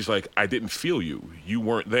 she's like, I didn't feel you. You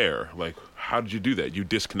weren't there. Like, how did you do that? You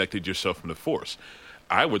disconnected yourself from the Force.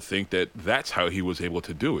 I would think that that's how he was able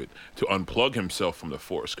to do it, to unplug himself from the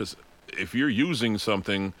Force. Because if you're using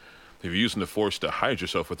the Force to hide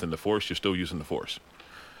yourself within the Force, you're still using the Force.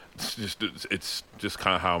 It's just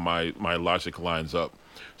kind of how my logic lines up.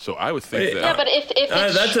 So I would think that. Yeah, but if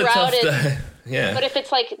it's that's shrouded, yeah. But if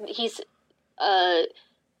it's like he's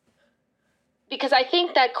because I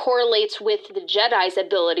think that correlates with the Jedi's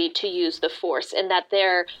ability to use the Force, and that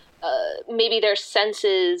maybe their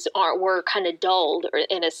senses were kind of dulled, or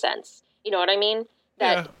in a sense. You know what I mean?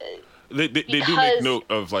 That They do make note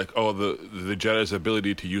of like, the Jedi's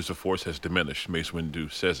ability to use the Force has diminished. Mace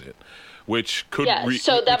Windu says it, which could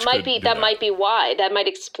so that might be why. That might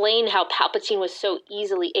explain how Palpatine was so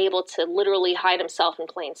easily able to literally hide himself in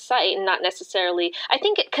plain sight, and not necessarily. I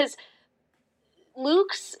think because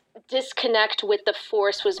Luke's disconnect with the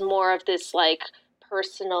Force was more of this like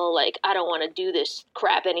personal, like, I don't want to do this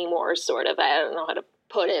crap anymore, sort of. I don't know how to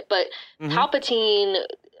put it, but Palpatine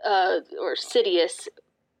or Sidious,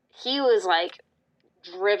 he was like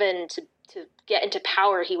driven to get into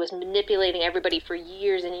power. He was manipulating everybody for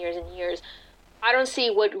years and years and years. I don't see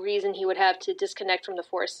what reason he would have to disconnect from the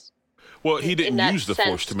Force. Well, he didn't use the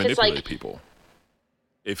Force to manipulate people.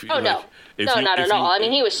 Not at all. I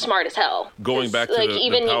mean, he was smart as hell. Going back to the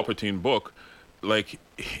Palpatine book, like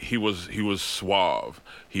he was suave.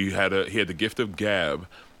 He had the gift of gab,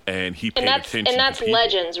 and he paid attention. And that's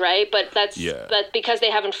Legends, right? But but because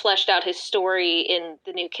they haven't fleshed out his story in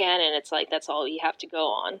the new canon, it's like that's all you have to go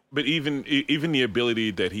on. But even the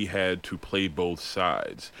ability that he had to play both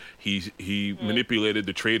sides, he manipulated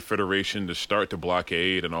the Trade Federation to start the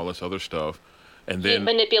blockade and all this other stuff. And then he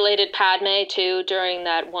manipulated Padme too during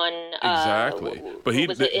that one. Exactly, but he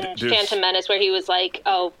was it in Phantom Menace where he was like,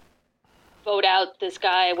 "Oh, vote out this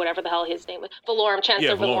guy, whatever the hell his name was, Valorum,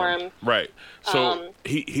 Chancellor Valorum." Right. So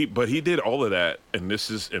he did all of that, and this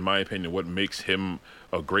is, in my opinion, what makes him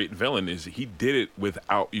a great villain is he did it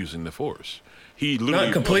without using the Force. He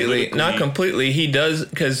literally not completely. He does,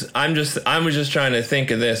 because I was just trying to think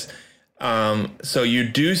of this. So you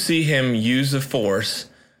do see him use the Force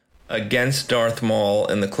against Darth Maul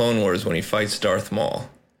in the Clone Wars when he fights Darth Maul.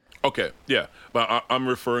 Okay, yeah, but I'm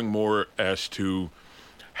referring more as to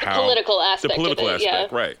how the political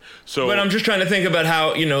aspect. Right? So, but I'm just trying to think about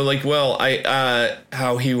how,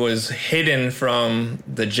 how he was hidden from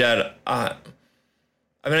the Jedi. I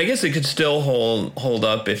mean, I guess it could still hold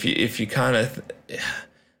up if you kind of.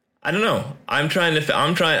 I don't know. I'm trying.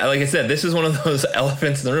 Like I said, this is one of those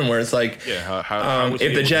elephants in the room where it's like, how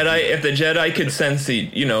if the Jedi could sense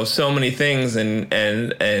so many things,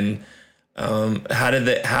 and how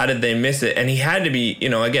did they miss it? And he had to be,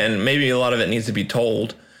 again, maybe a lot of it needs to be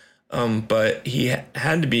told, but he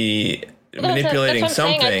had to be manipulating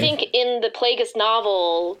something. I think in the Plagueis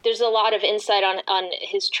novel, there's a lot of insight on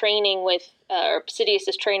his training with, or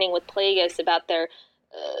Sidious's training with Plagueis about their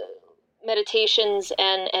meditations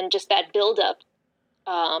and just that buildup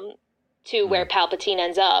to where Palpatine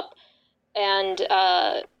ends up. And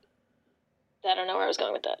I don't know where I was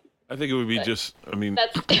going with that. I think it would be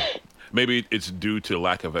maybe it's due to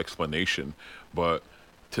lack of explanation, but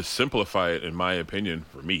to simplify it, in my opinion,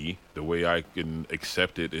 for me, the way I can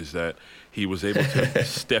accept it is that he was able to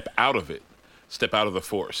step out of the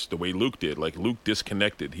Force, the way Luke did. Like, Luke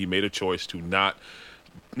disconnected. He made a choice to not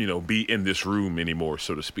be in this room anymore,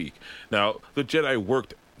 so to speak. Now, the Jedi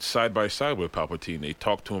worked side by side with Palpatine. They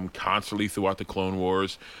talked to him constantly throughout the Clone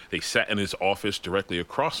Wars. They sat in his office directly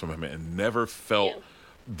across from him and never felt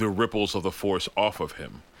the ripples of the Force off of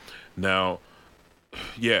him. Now,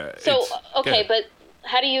 So, okay, but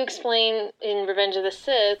how do you explain in Revenge of the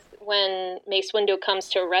Sith when Mace Windu comes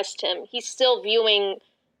to arrest him, he's still viewing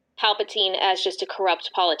Palpatine as just a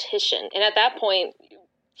corrupt politician. And at that point,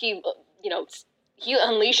 he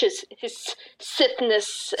unleashes his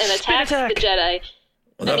Sithness and attacks the Jedi.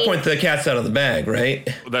 Well, at that point, the cat's out of the bag, right?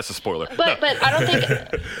 Well, that's a spoiler. But I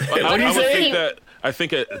don't think... I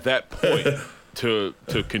think at that point, to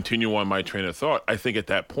continue on my train of thought, I think at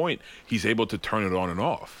that point, he's able to turn it on and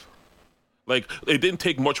off. Like, it didn't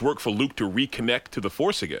take much work for Luke to reconnect to the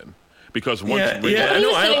Force again. Because once I'm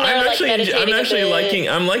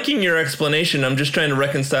liking your explanation. I'm just trying to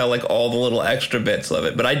reconcile like all the little extra bits of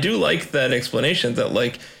it. But I do like that explanation that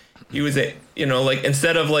like he was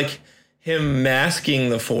instead of like him masking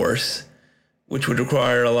the Force, which would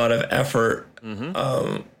require a lot of effort.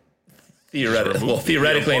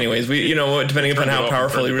 Theoretically, anyways, depending upon how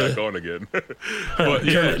powerful he really. Going again, but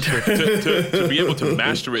to be able to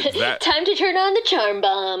master it, time to turn on the charm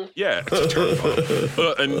bomb. Yeah, it's a charm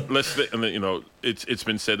bomb. It's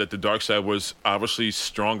been said that the dark side was obviously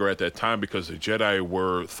stronger at that time because the Jedi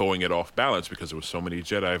were throwing it off balance because there were so many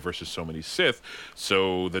Jedi versus so many Sith.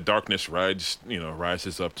 So the darkness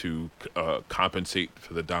rises up to compensate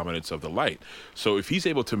for the dominance of the light. So if he's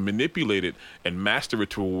able to manipulate it and master it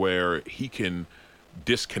to where he can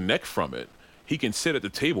disconnect from it, he can sit at the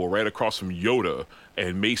table right across from Yoda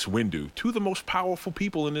and Mace Windu, two of the most powerful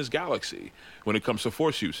people in this galaxy when it comes to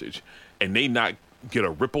Force usage, and they not get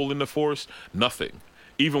a ripple in the Force. Nothing.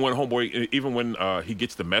 Even when he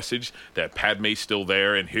gets the message that Padme's still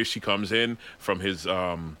there, and here she comes in from his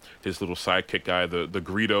little sidekick guy, the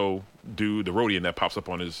Greedo dude, the Rodian that pops up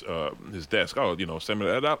on his desk. Oh,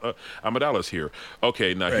 Amidala's here.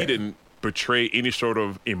 Okay, now he didn't betray any sort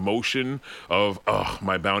of emotion of, oh,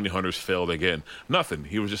 my bounty hunters failed again. Nothing.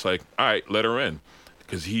 He was just like, all right, let her in,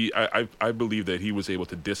 because I believe that he was able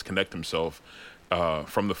to disconnect himself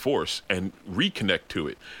from the Force and reconnect to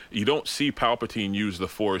it. You don't see Palpatine use the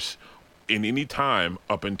Force in any time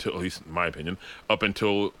up until, at least in my opinion, up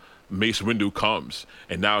until Mace Windu comes.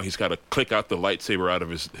 And now he's got to click out the lightsaber out of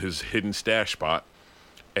his hidden stash spot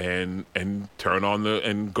and turn on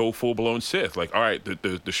and go full-blown Sith. Like, all right,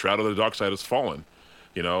 the shroud of the dark side has fallen.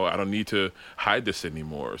 You know, I don't need to hide this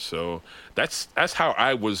anymore. So that's how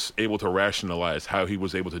I was able to rationalize how he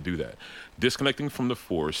was able to do that. Disconnecting from the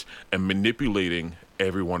Force and manipulating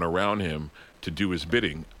everyone around him to do his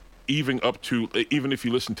bidding. Even if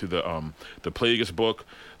you listen to the Plagueis book,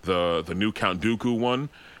 the new Count Dooku one,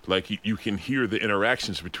 like you can hear the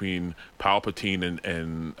interactions between Palpatine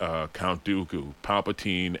and Count Dooku,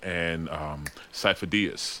 Palpatine and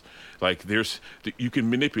Sifo-Dyas. Like you can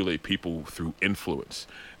manipulate people through influence,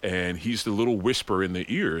 and he's the little whisper in the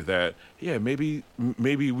ear that, yeah, maybe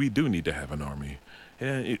we do need to have an army,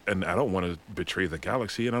 and I don't want to betray the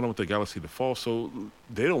galaxy, and I don't want the galaxy to fall, so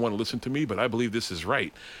they don't want to listen to me, but I believe this is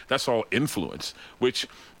right. That's all influence, which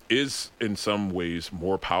is in some ways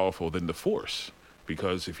more powerful than the Force.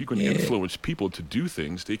 Because if you can influence people to do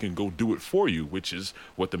things, they can go do it for you, which is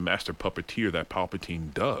what the master puppeteer that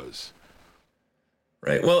Palpatine does.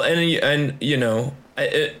 Right. Well, and you know,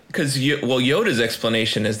 because Yoda's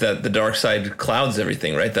explanation is that the dark side clouds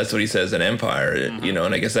everything, right? That's what he says in Empire, you know,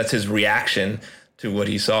 and I guess that's his reaction to what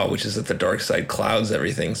he saw, which is that the dark side clouds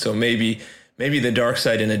everything. So maybe the dark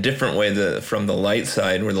side in a different way from the light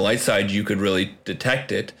side, where the light side you could really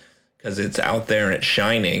detect it because it's out there and it's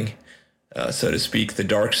shining, so to speak. The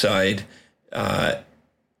dark side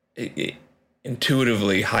it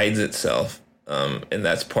intuitively hides itself. And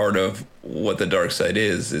that's part of what the dark side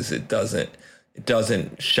is it doesn't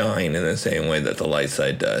shine in the same way that the light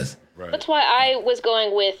side does. Right. That's why I was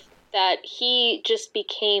going with that he just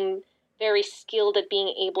became very skilled at being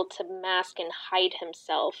able to mask and hide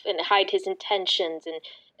himself and hide his intentions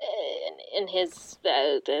and his,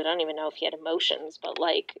 I don't even know if he had emotions, but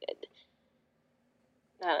like,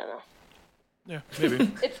 I don't know. Yeah,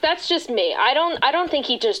 maybe. That's just me. I don't think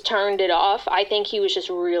he just turned it off. I think he was just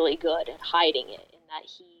really good at hiding it, and that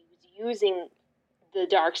he was using the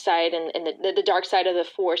dark side and the dark side of the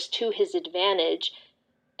Force to his advantage.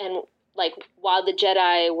 And like while the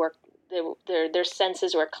Jedi were their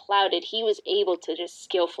senses were clouded, he was able to just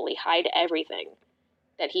skillfully hide everything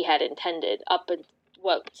that he had intended up and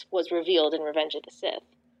what was revealed in Revenge of the Sith.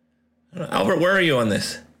 Albert, where are you on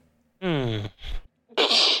this?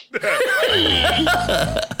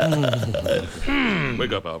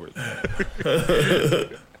 Wake up, Albert.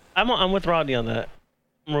 I'm with Rodney on that.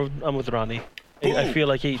 I'm with Rodney. I feel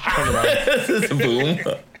like he turned it on. This is a boom.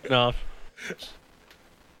 No.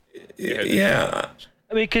 Yeah.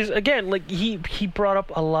 I mean, because again, like he brought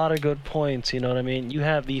up a lot of good points. You know what I mean? You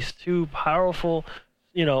have these two powerful,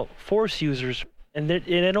 Force users, and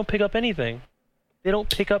they don't pick up anything. They don't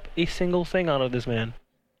pick up a single thing out of this man.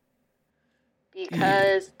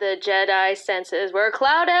 Because the Jedi senses were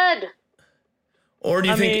clouded. Or do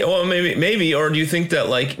you think? Well, maybe. Or do you think that,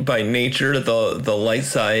 like, by nature, the light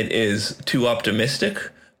side is too optimistic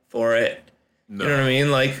for it? No. You know what I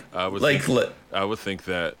mean? Like, I would think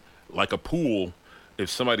that, like a pool, if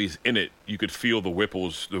somebody's in it, you could feel the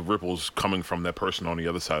ripples coming from that person on the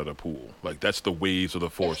other side of the pool. Like that's the waves of the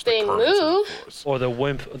Force. If they move, or the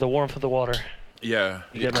warmth of the water. Yeah,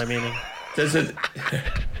 you get my meaning. Does it?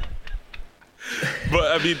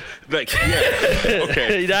 But I mean, like, yeah,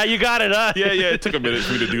 okay. Now you got it, huh? Yeah. It took a minute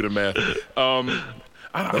for me to do the math.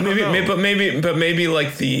 I don't know. But maybe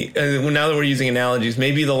like now that we're using analogies,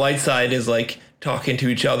 maybe the light side is like talking to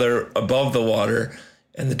each other above the water,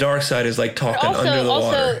 and the dark side is like talking under the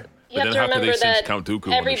water. You have to remember that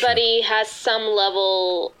everybody has some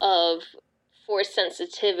level of Force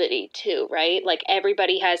sensitivity too, right? Like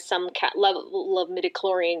everybody has some level of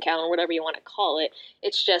midichlorian count or whatever you want to call it.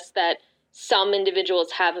 It's just that some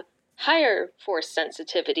individuals have higher Force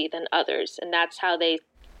sensitivity than others, and that's how they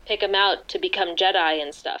pick them out to become Jedi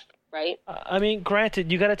and stuff, right? I mean, granted,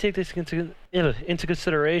 you got to take this into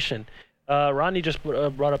consideration. Rodney just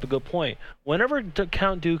brought up a good point. Whenever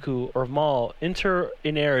Count Dooku or Maul enter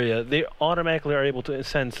an area, they automatically are able to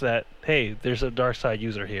sense that, hey, there's a dark side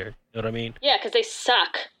user here. You know what I mean? Yeah, because they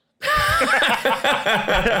suck.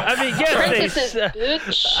 I mean, yes,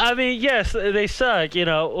 bitch. I mean, yes, they suck,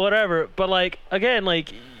 whatever. But like, again,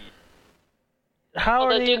 like, how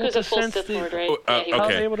are they able to sense Sith Lord, right? How are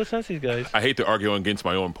they able to sense these guys? I hate to argue against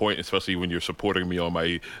my own point, especially when you're supporting me on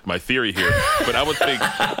my theory here. But I would think,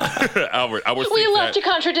 Albert, we love to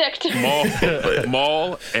contradict.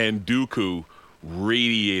 Maul and Dooku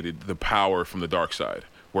radiated the power from the dark side,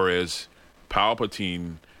 whereas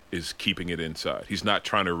Palpatine is keeping it inside. He's not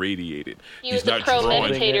trying to radiate it. He's not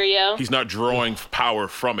pro-meditator, yo. He's not drawing power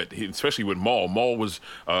from it, especially with Maul. Maul was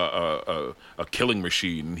a killing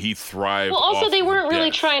machine. He thrived. Well, also, they weren't really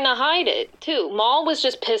death. trying to hide it, too. Maul was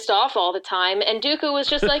just pissed off all the time, and Dooku was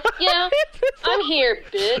just like, yeah, I'm here,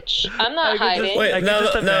 bitch. I'm not hiding.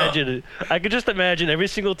 I could just imagine every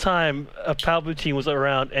single time a Palpatine was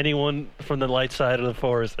around anyone from the light side of the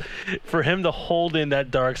Force, for him to hold in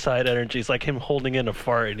that dark side energy, it's like him holding in a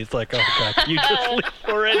fart, and he's like, oh, God, can you just leave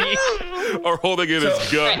already? Or holding in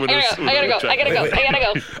his gut. Right, I gotta go.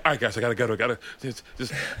 All right, guys, I gotta go.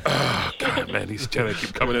 Oh, God, man, these Jedi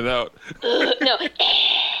keep coming in and out. No.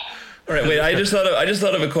 All right, wait. I just thought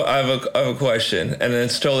of a question, and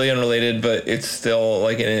it's totally unrelated, but it's still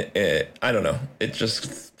like I don't know. It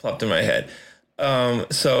just popped in my head.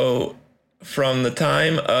 So from the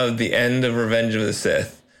time of the end of Revenge of the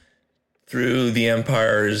Sith through the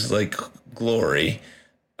Empire's like glory,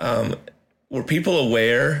 were people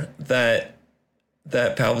aware that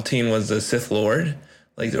Palpatine was a Sith Lord?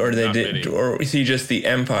 Like, or they did, or was he just the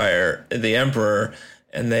Empire, the Emperor,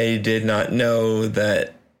 and they did not know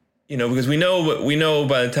that? Because we know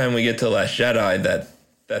by the time we get to Last Jedi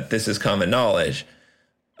that this is common knowledge.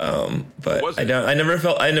 But I never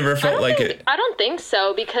felt like it. I don't think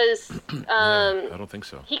so, because I don't think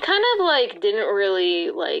so. He kind of like didn't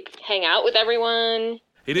really like hang out with everyone.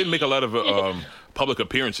 He didn't make a lot of public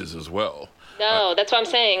appearances as well. No, that's what I'm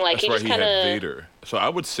saying. Like, he just kind of Vader. So I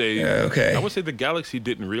would say, okay. I would say the galaxy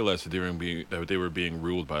didn't realize that they were being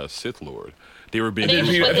ruled by a Sith Lord. They were being.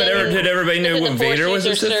 Did everybody know when Vader was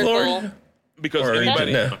a Sith Lord? Because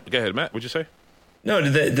anybody. No. Go ahead, Matt. What'd you say? No,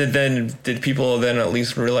 did people then at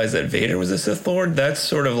least realize that Vader was a Sith Lord? That's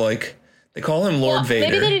sort of like they call him Lord Vader.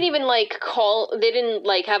 Maybe they didn't even they didn't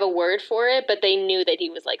have a word for it, but they knew that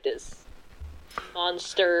he was like this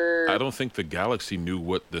monster. I don't think the galaxy knew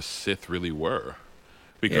what the Sith really were.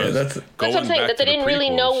 Because that's what I'm saying, that they didn't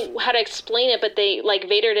really know how to explain it, but they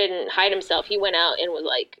Vader didn't hide himself. He went out and was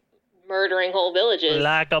murdering whole villages.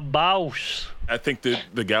 Like a boss. I think that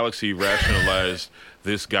the galaxy rationalized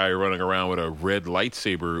this guy running around with a red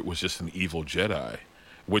lightsaber was just an evil Jedi,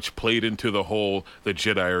 which played into the whole the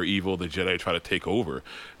Jedi are evil, the Jedi try to take over.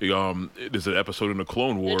 There's an episode in the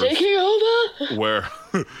Clone Wars taking over where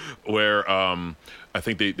I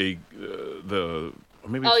think they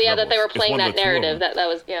maybe that they were playing that narrative. That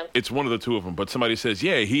was It's one of the two of them, but somebody says,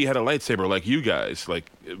 yeah, he had a lightsaber like you guys. Like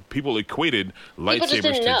people equated lightsabers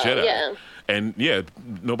to Jedi. Yeah. And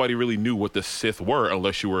nobody really knew what the Sith were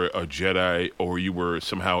unless you were a Jedi or you were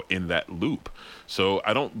somehow in that loop. So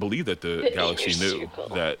I don't believe that the galaxy knew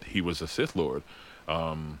that he was a Sith Lord.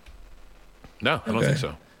 No, I don't think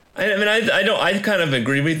so. I mean, I don't. I kind of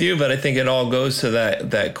agree with you, but I think it all goes to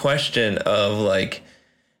that question of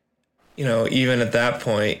even at that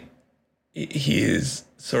point, he is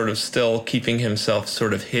sort of still keeping himself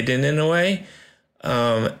sort of hidden in a way,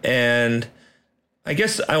 and. I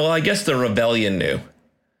guess the rebellion knew.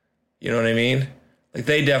 You know what I mean? Like,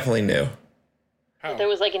 they definitely knew. How? There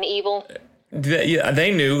was an evil.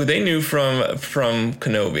 They knew. They knew from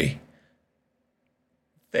Kenobi.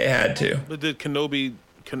 They had to. But did Kenobi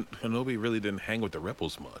really didn't hang with the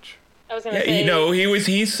rebels much? I was gonna say.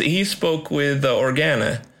 He spoke with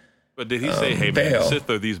Organa. But did he say, "Hey, man, the Sith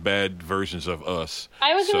are these bad versions of us"?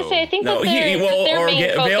 I was gonna say, I think Bail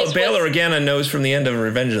Organa knows from the end of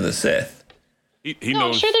Revenge of the Sith. He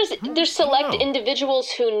knows. I'm sure there's select individuals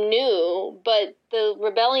who knew, but the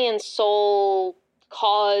rebellion's sole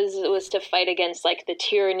cause was to fight against the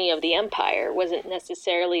tyranny of the Empire. Wasn't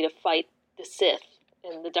necessarily to fight the Sith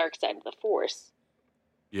and the dark side of the Force.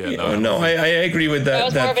 Yeah, I agree with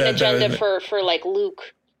that. That was more of an agenda for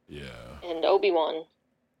Luke. Yeah. And Obi-Wan.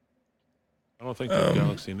 I don't think the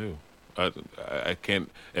galaxy knew. I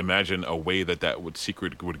can't imagine a way that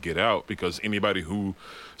secret would get out, because anybody who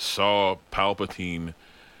saw Palpatine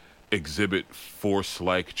exhibit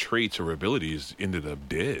Force-like traits or abilities ended up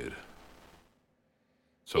dead.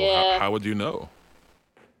 So how would you know?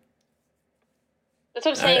 That's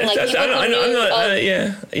what I'm saying. I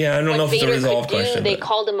don't know if it's a resolved question. They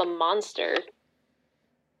called him a monster.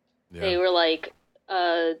 Yeah. They were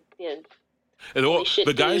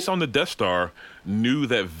the guys on the Death Star knew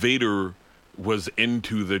that Vader was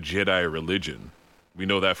into the Jedi religion. We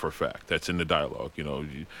know that for a fact. That's in the dialogue. You know,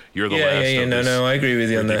 you're the last of this I agree with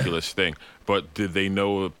you on that. ridiculous thing. But did they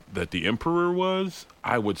know that the Emperor was?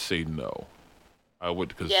 I would say no. I would,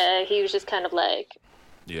 because he was just kind of like,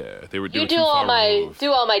 they were. You do all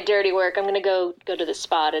my dirty work. I'm gonna go to the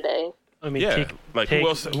spa today. I mean, who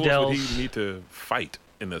else would he need to fight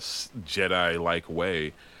in this Jedi-like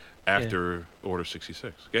way after Order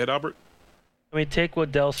 66? Go ahead, Albert. I mean, take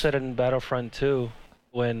what Del said in Battlefront 2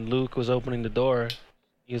 when Luke was opening the door.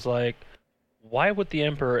 He's like, why would the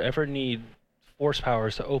Emperor ever need Force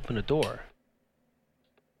powers to open a door?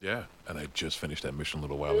 Yeah, and I just finished that mission a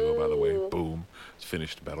little while ago, by the way. Boom. It's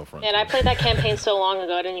finished Battlefront. And I played that campaign so long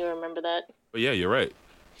ago, I didn't even remember that. But yeah, you're right.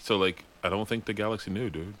 So, like, I don't think the galaxy knew,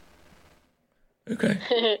 dude.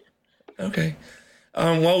 Okay. Okay.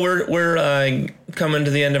 Well, we're coming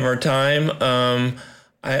to the end of our time.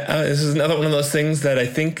 This is another one of those things that I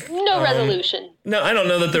think... No resolution. No, I don't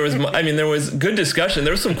know that there was... I mean, there was good discussion.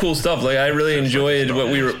 There was some cool stuff. Like, I really enjoyed what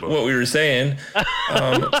we were saying.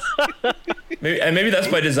 Maybe that's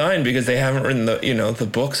by design, because they haven't written the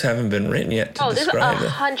books haven't been written yet to describe it.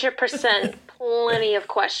 There's 100% plenty of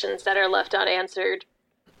questions that are left unanswered.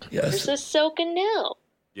 Yes. There's Ahsoka now.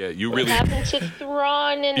 Yeah, you what really happened to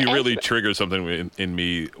Thrawn and you really Ezra? triggered something in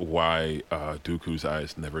me why Dooku's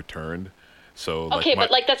eyes never turned. So okay,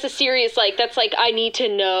 but like that's a serious that's like I need to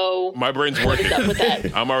know. My brain's working. What is up with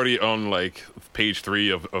that? I'm already on like page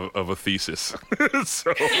 3 of a thesis.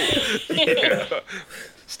 So yeah.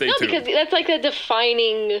 Stay tuned. No, because that's like that's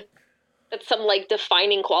some like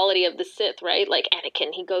defining quality of the Sith, right? Like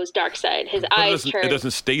Anakin, he goes dark side. His eyes turn. It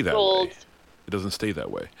doesn't stay that gold. way. It doesn't stay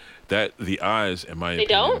that way. That the eyes, in my they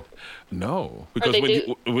opinion, don't. No, because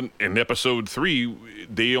when in episode 3,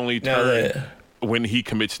 they only turn when he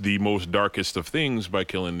commits the most darkest of things by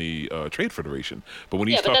killing the Trade Federation. But when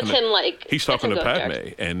he's talking, he's talking to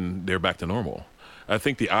Padme, and they're back to normal. I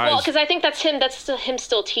think the eyes. Well, because I think that's him. That's him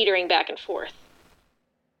still teetering back and forth.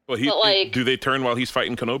 Well, do they turn while he's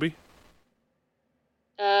fighting Kenobi?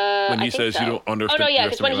 When he says you don't understand. Oh no, yeah,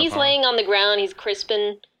 because when he's laying on the ground, he's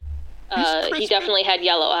crisping. He definitely had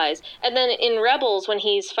yellow eyes. And then in Rebels, when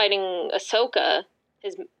he's fighting Ahsoka,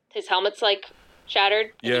 his helmet's like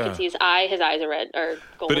shattered. And you can see his eyes are red or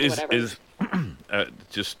gold or whatever. Is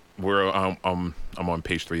just where I'm on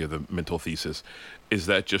page 3 of the mental thesis. Is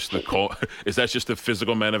that just is that just the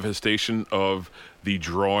physical manifestation of the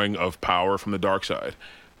drawing of power from the dark side?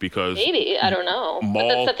 Because maybe, I don't know. Maul but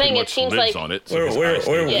that's the thing. It seems like on it, so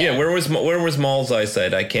where was Maul's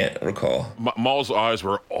eyesight? I can't recall. Maul's eyes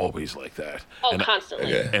were always like that. Oh,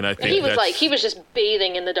 constantly. And I think he was just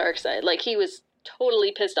bathing in the dark side. Like he was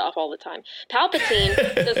totally pissed off all the time. Palpatine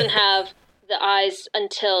doesn't have the eyes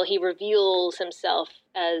until he reveals himself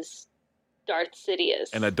as Darth Sidious.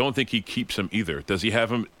 And I don't think he keeps them either. Does he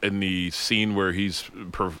have him in the scene where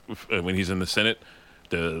when he's in the Senate?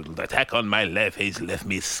 The attack on my left has left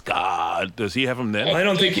me scarred. Does he have them then? I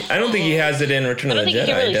don't think he has it in Return of the Jedi.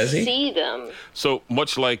 Really does he? See them. So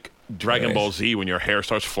much like Dragon Ball Z, when your hair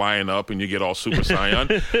starts flying up and you get all Super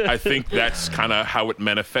Saiyan, I think that's kind of how it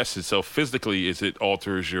manifests itself physically. Is it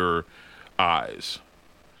alters your eyes?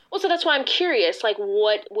 Well, so that's why I'm curious. Like,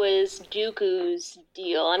 what was Dooku's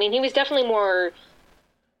deal? I mean, he was definitely more.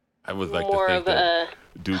 I would like more to think of a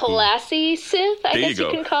classy Sith, I guess you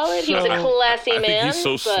can call it. He was a classy man. I think he's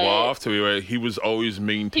so suave to me, right? He was always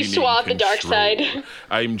maintaining He suave the dark side.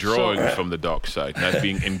 I'm drawing from the dark side, not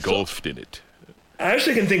being engulfed in it. I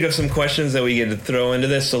actually can think of some questions that we get to throw into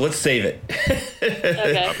this, so let's save it.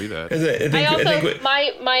 Okay. Copy that.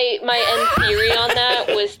 My end theory on that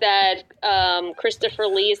was that Christopher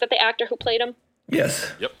Lee, is that the actor who played him?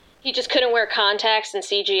 Yes. Yep. He just couldn't wear contacts, and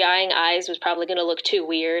CGIing eyes was probably going to look too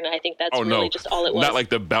weird, and I think that's really just all it was. Not like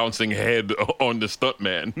the bouncing head on the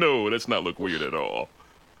stuntman. No, that's not look weird at all.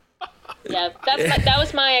 Yeah, that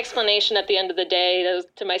was my explanation at the end of the day. That was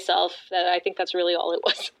to myself that I think that's really all it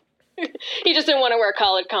was. He just didn't want to wear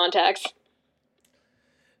colored contacts.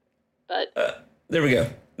 But there we go.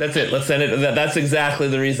 That's it. Let's send it. That's exactly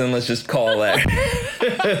the reason. Let's just call that.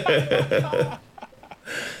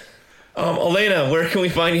 Elena, where can we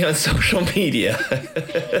find you on social media?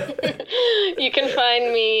 You can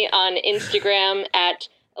find me on Instagram at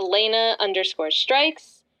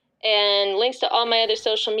Elena_strikes, and links to all my other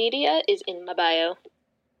social media is in my bio.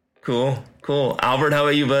 Cool. Albert, how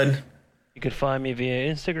about you, bud? You can find me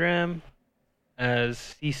via Instagram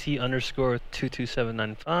as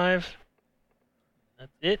CC_22795.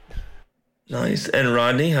 That's it. Nice. And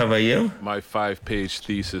Rodney, how about you? My 5-page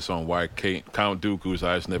thesis on why Count Dooku's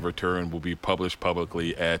eyes never turn will be published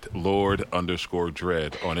publicly at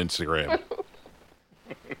Lord_Dread on Instagram.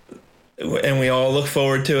 and we all look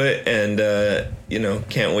forward to it, and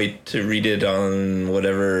can't wait to read it on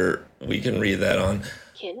whatever we can read that on.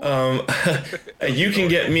 You can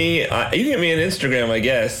get me on Instagram, I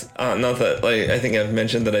guess. Not that I think I've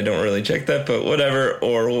mentioned that I don't really check that, but whatever.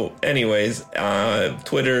 Or anyways,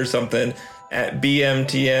 Twitter or something at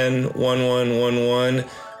BMTN1111.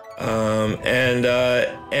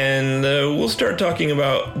 And we'll start talking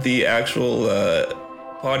about the actual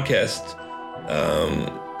podcast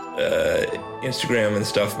Instagram and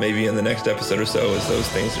stuff maybe in the next episode or so, as those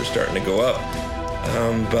things are starting to go up.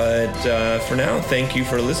 But for now, thank you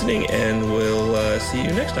for listening, and we'll see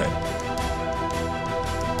you next time.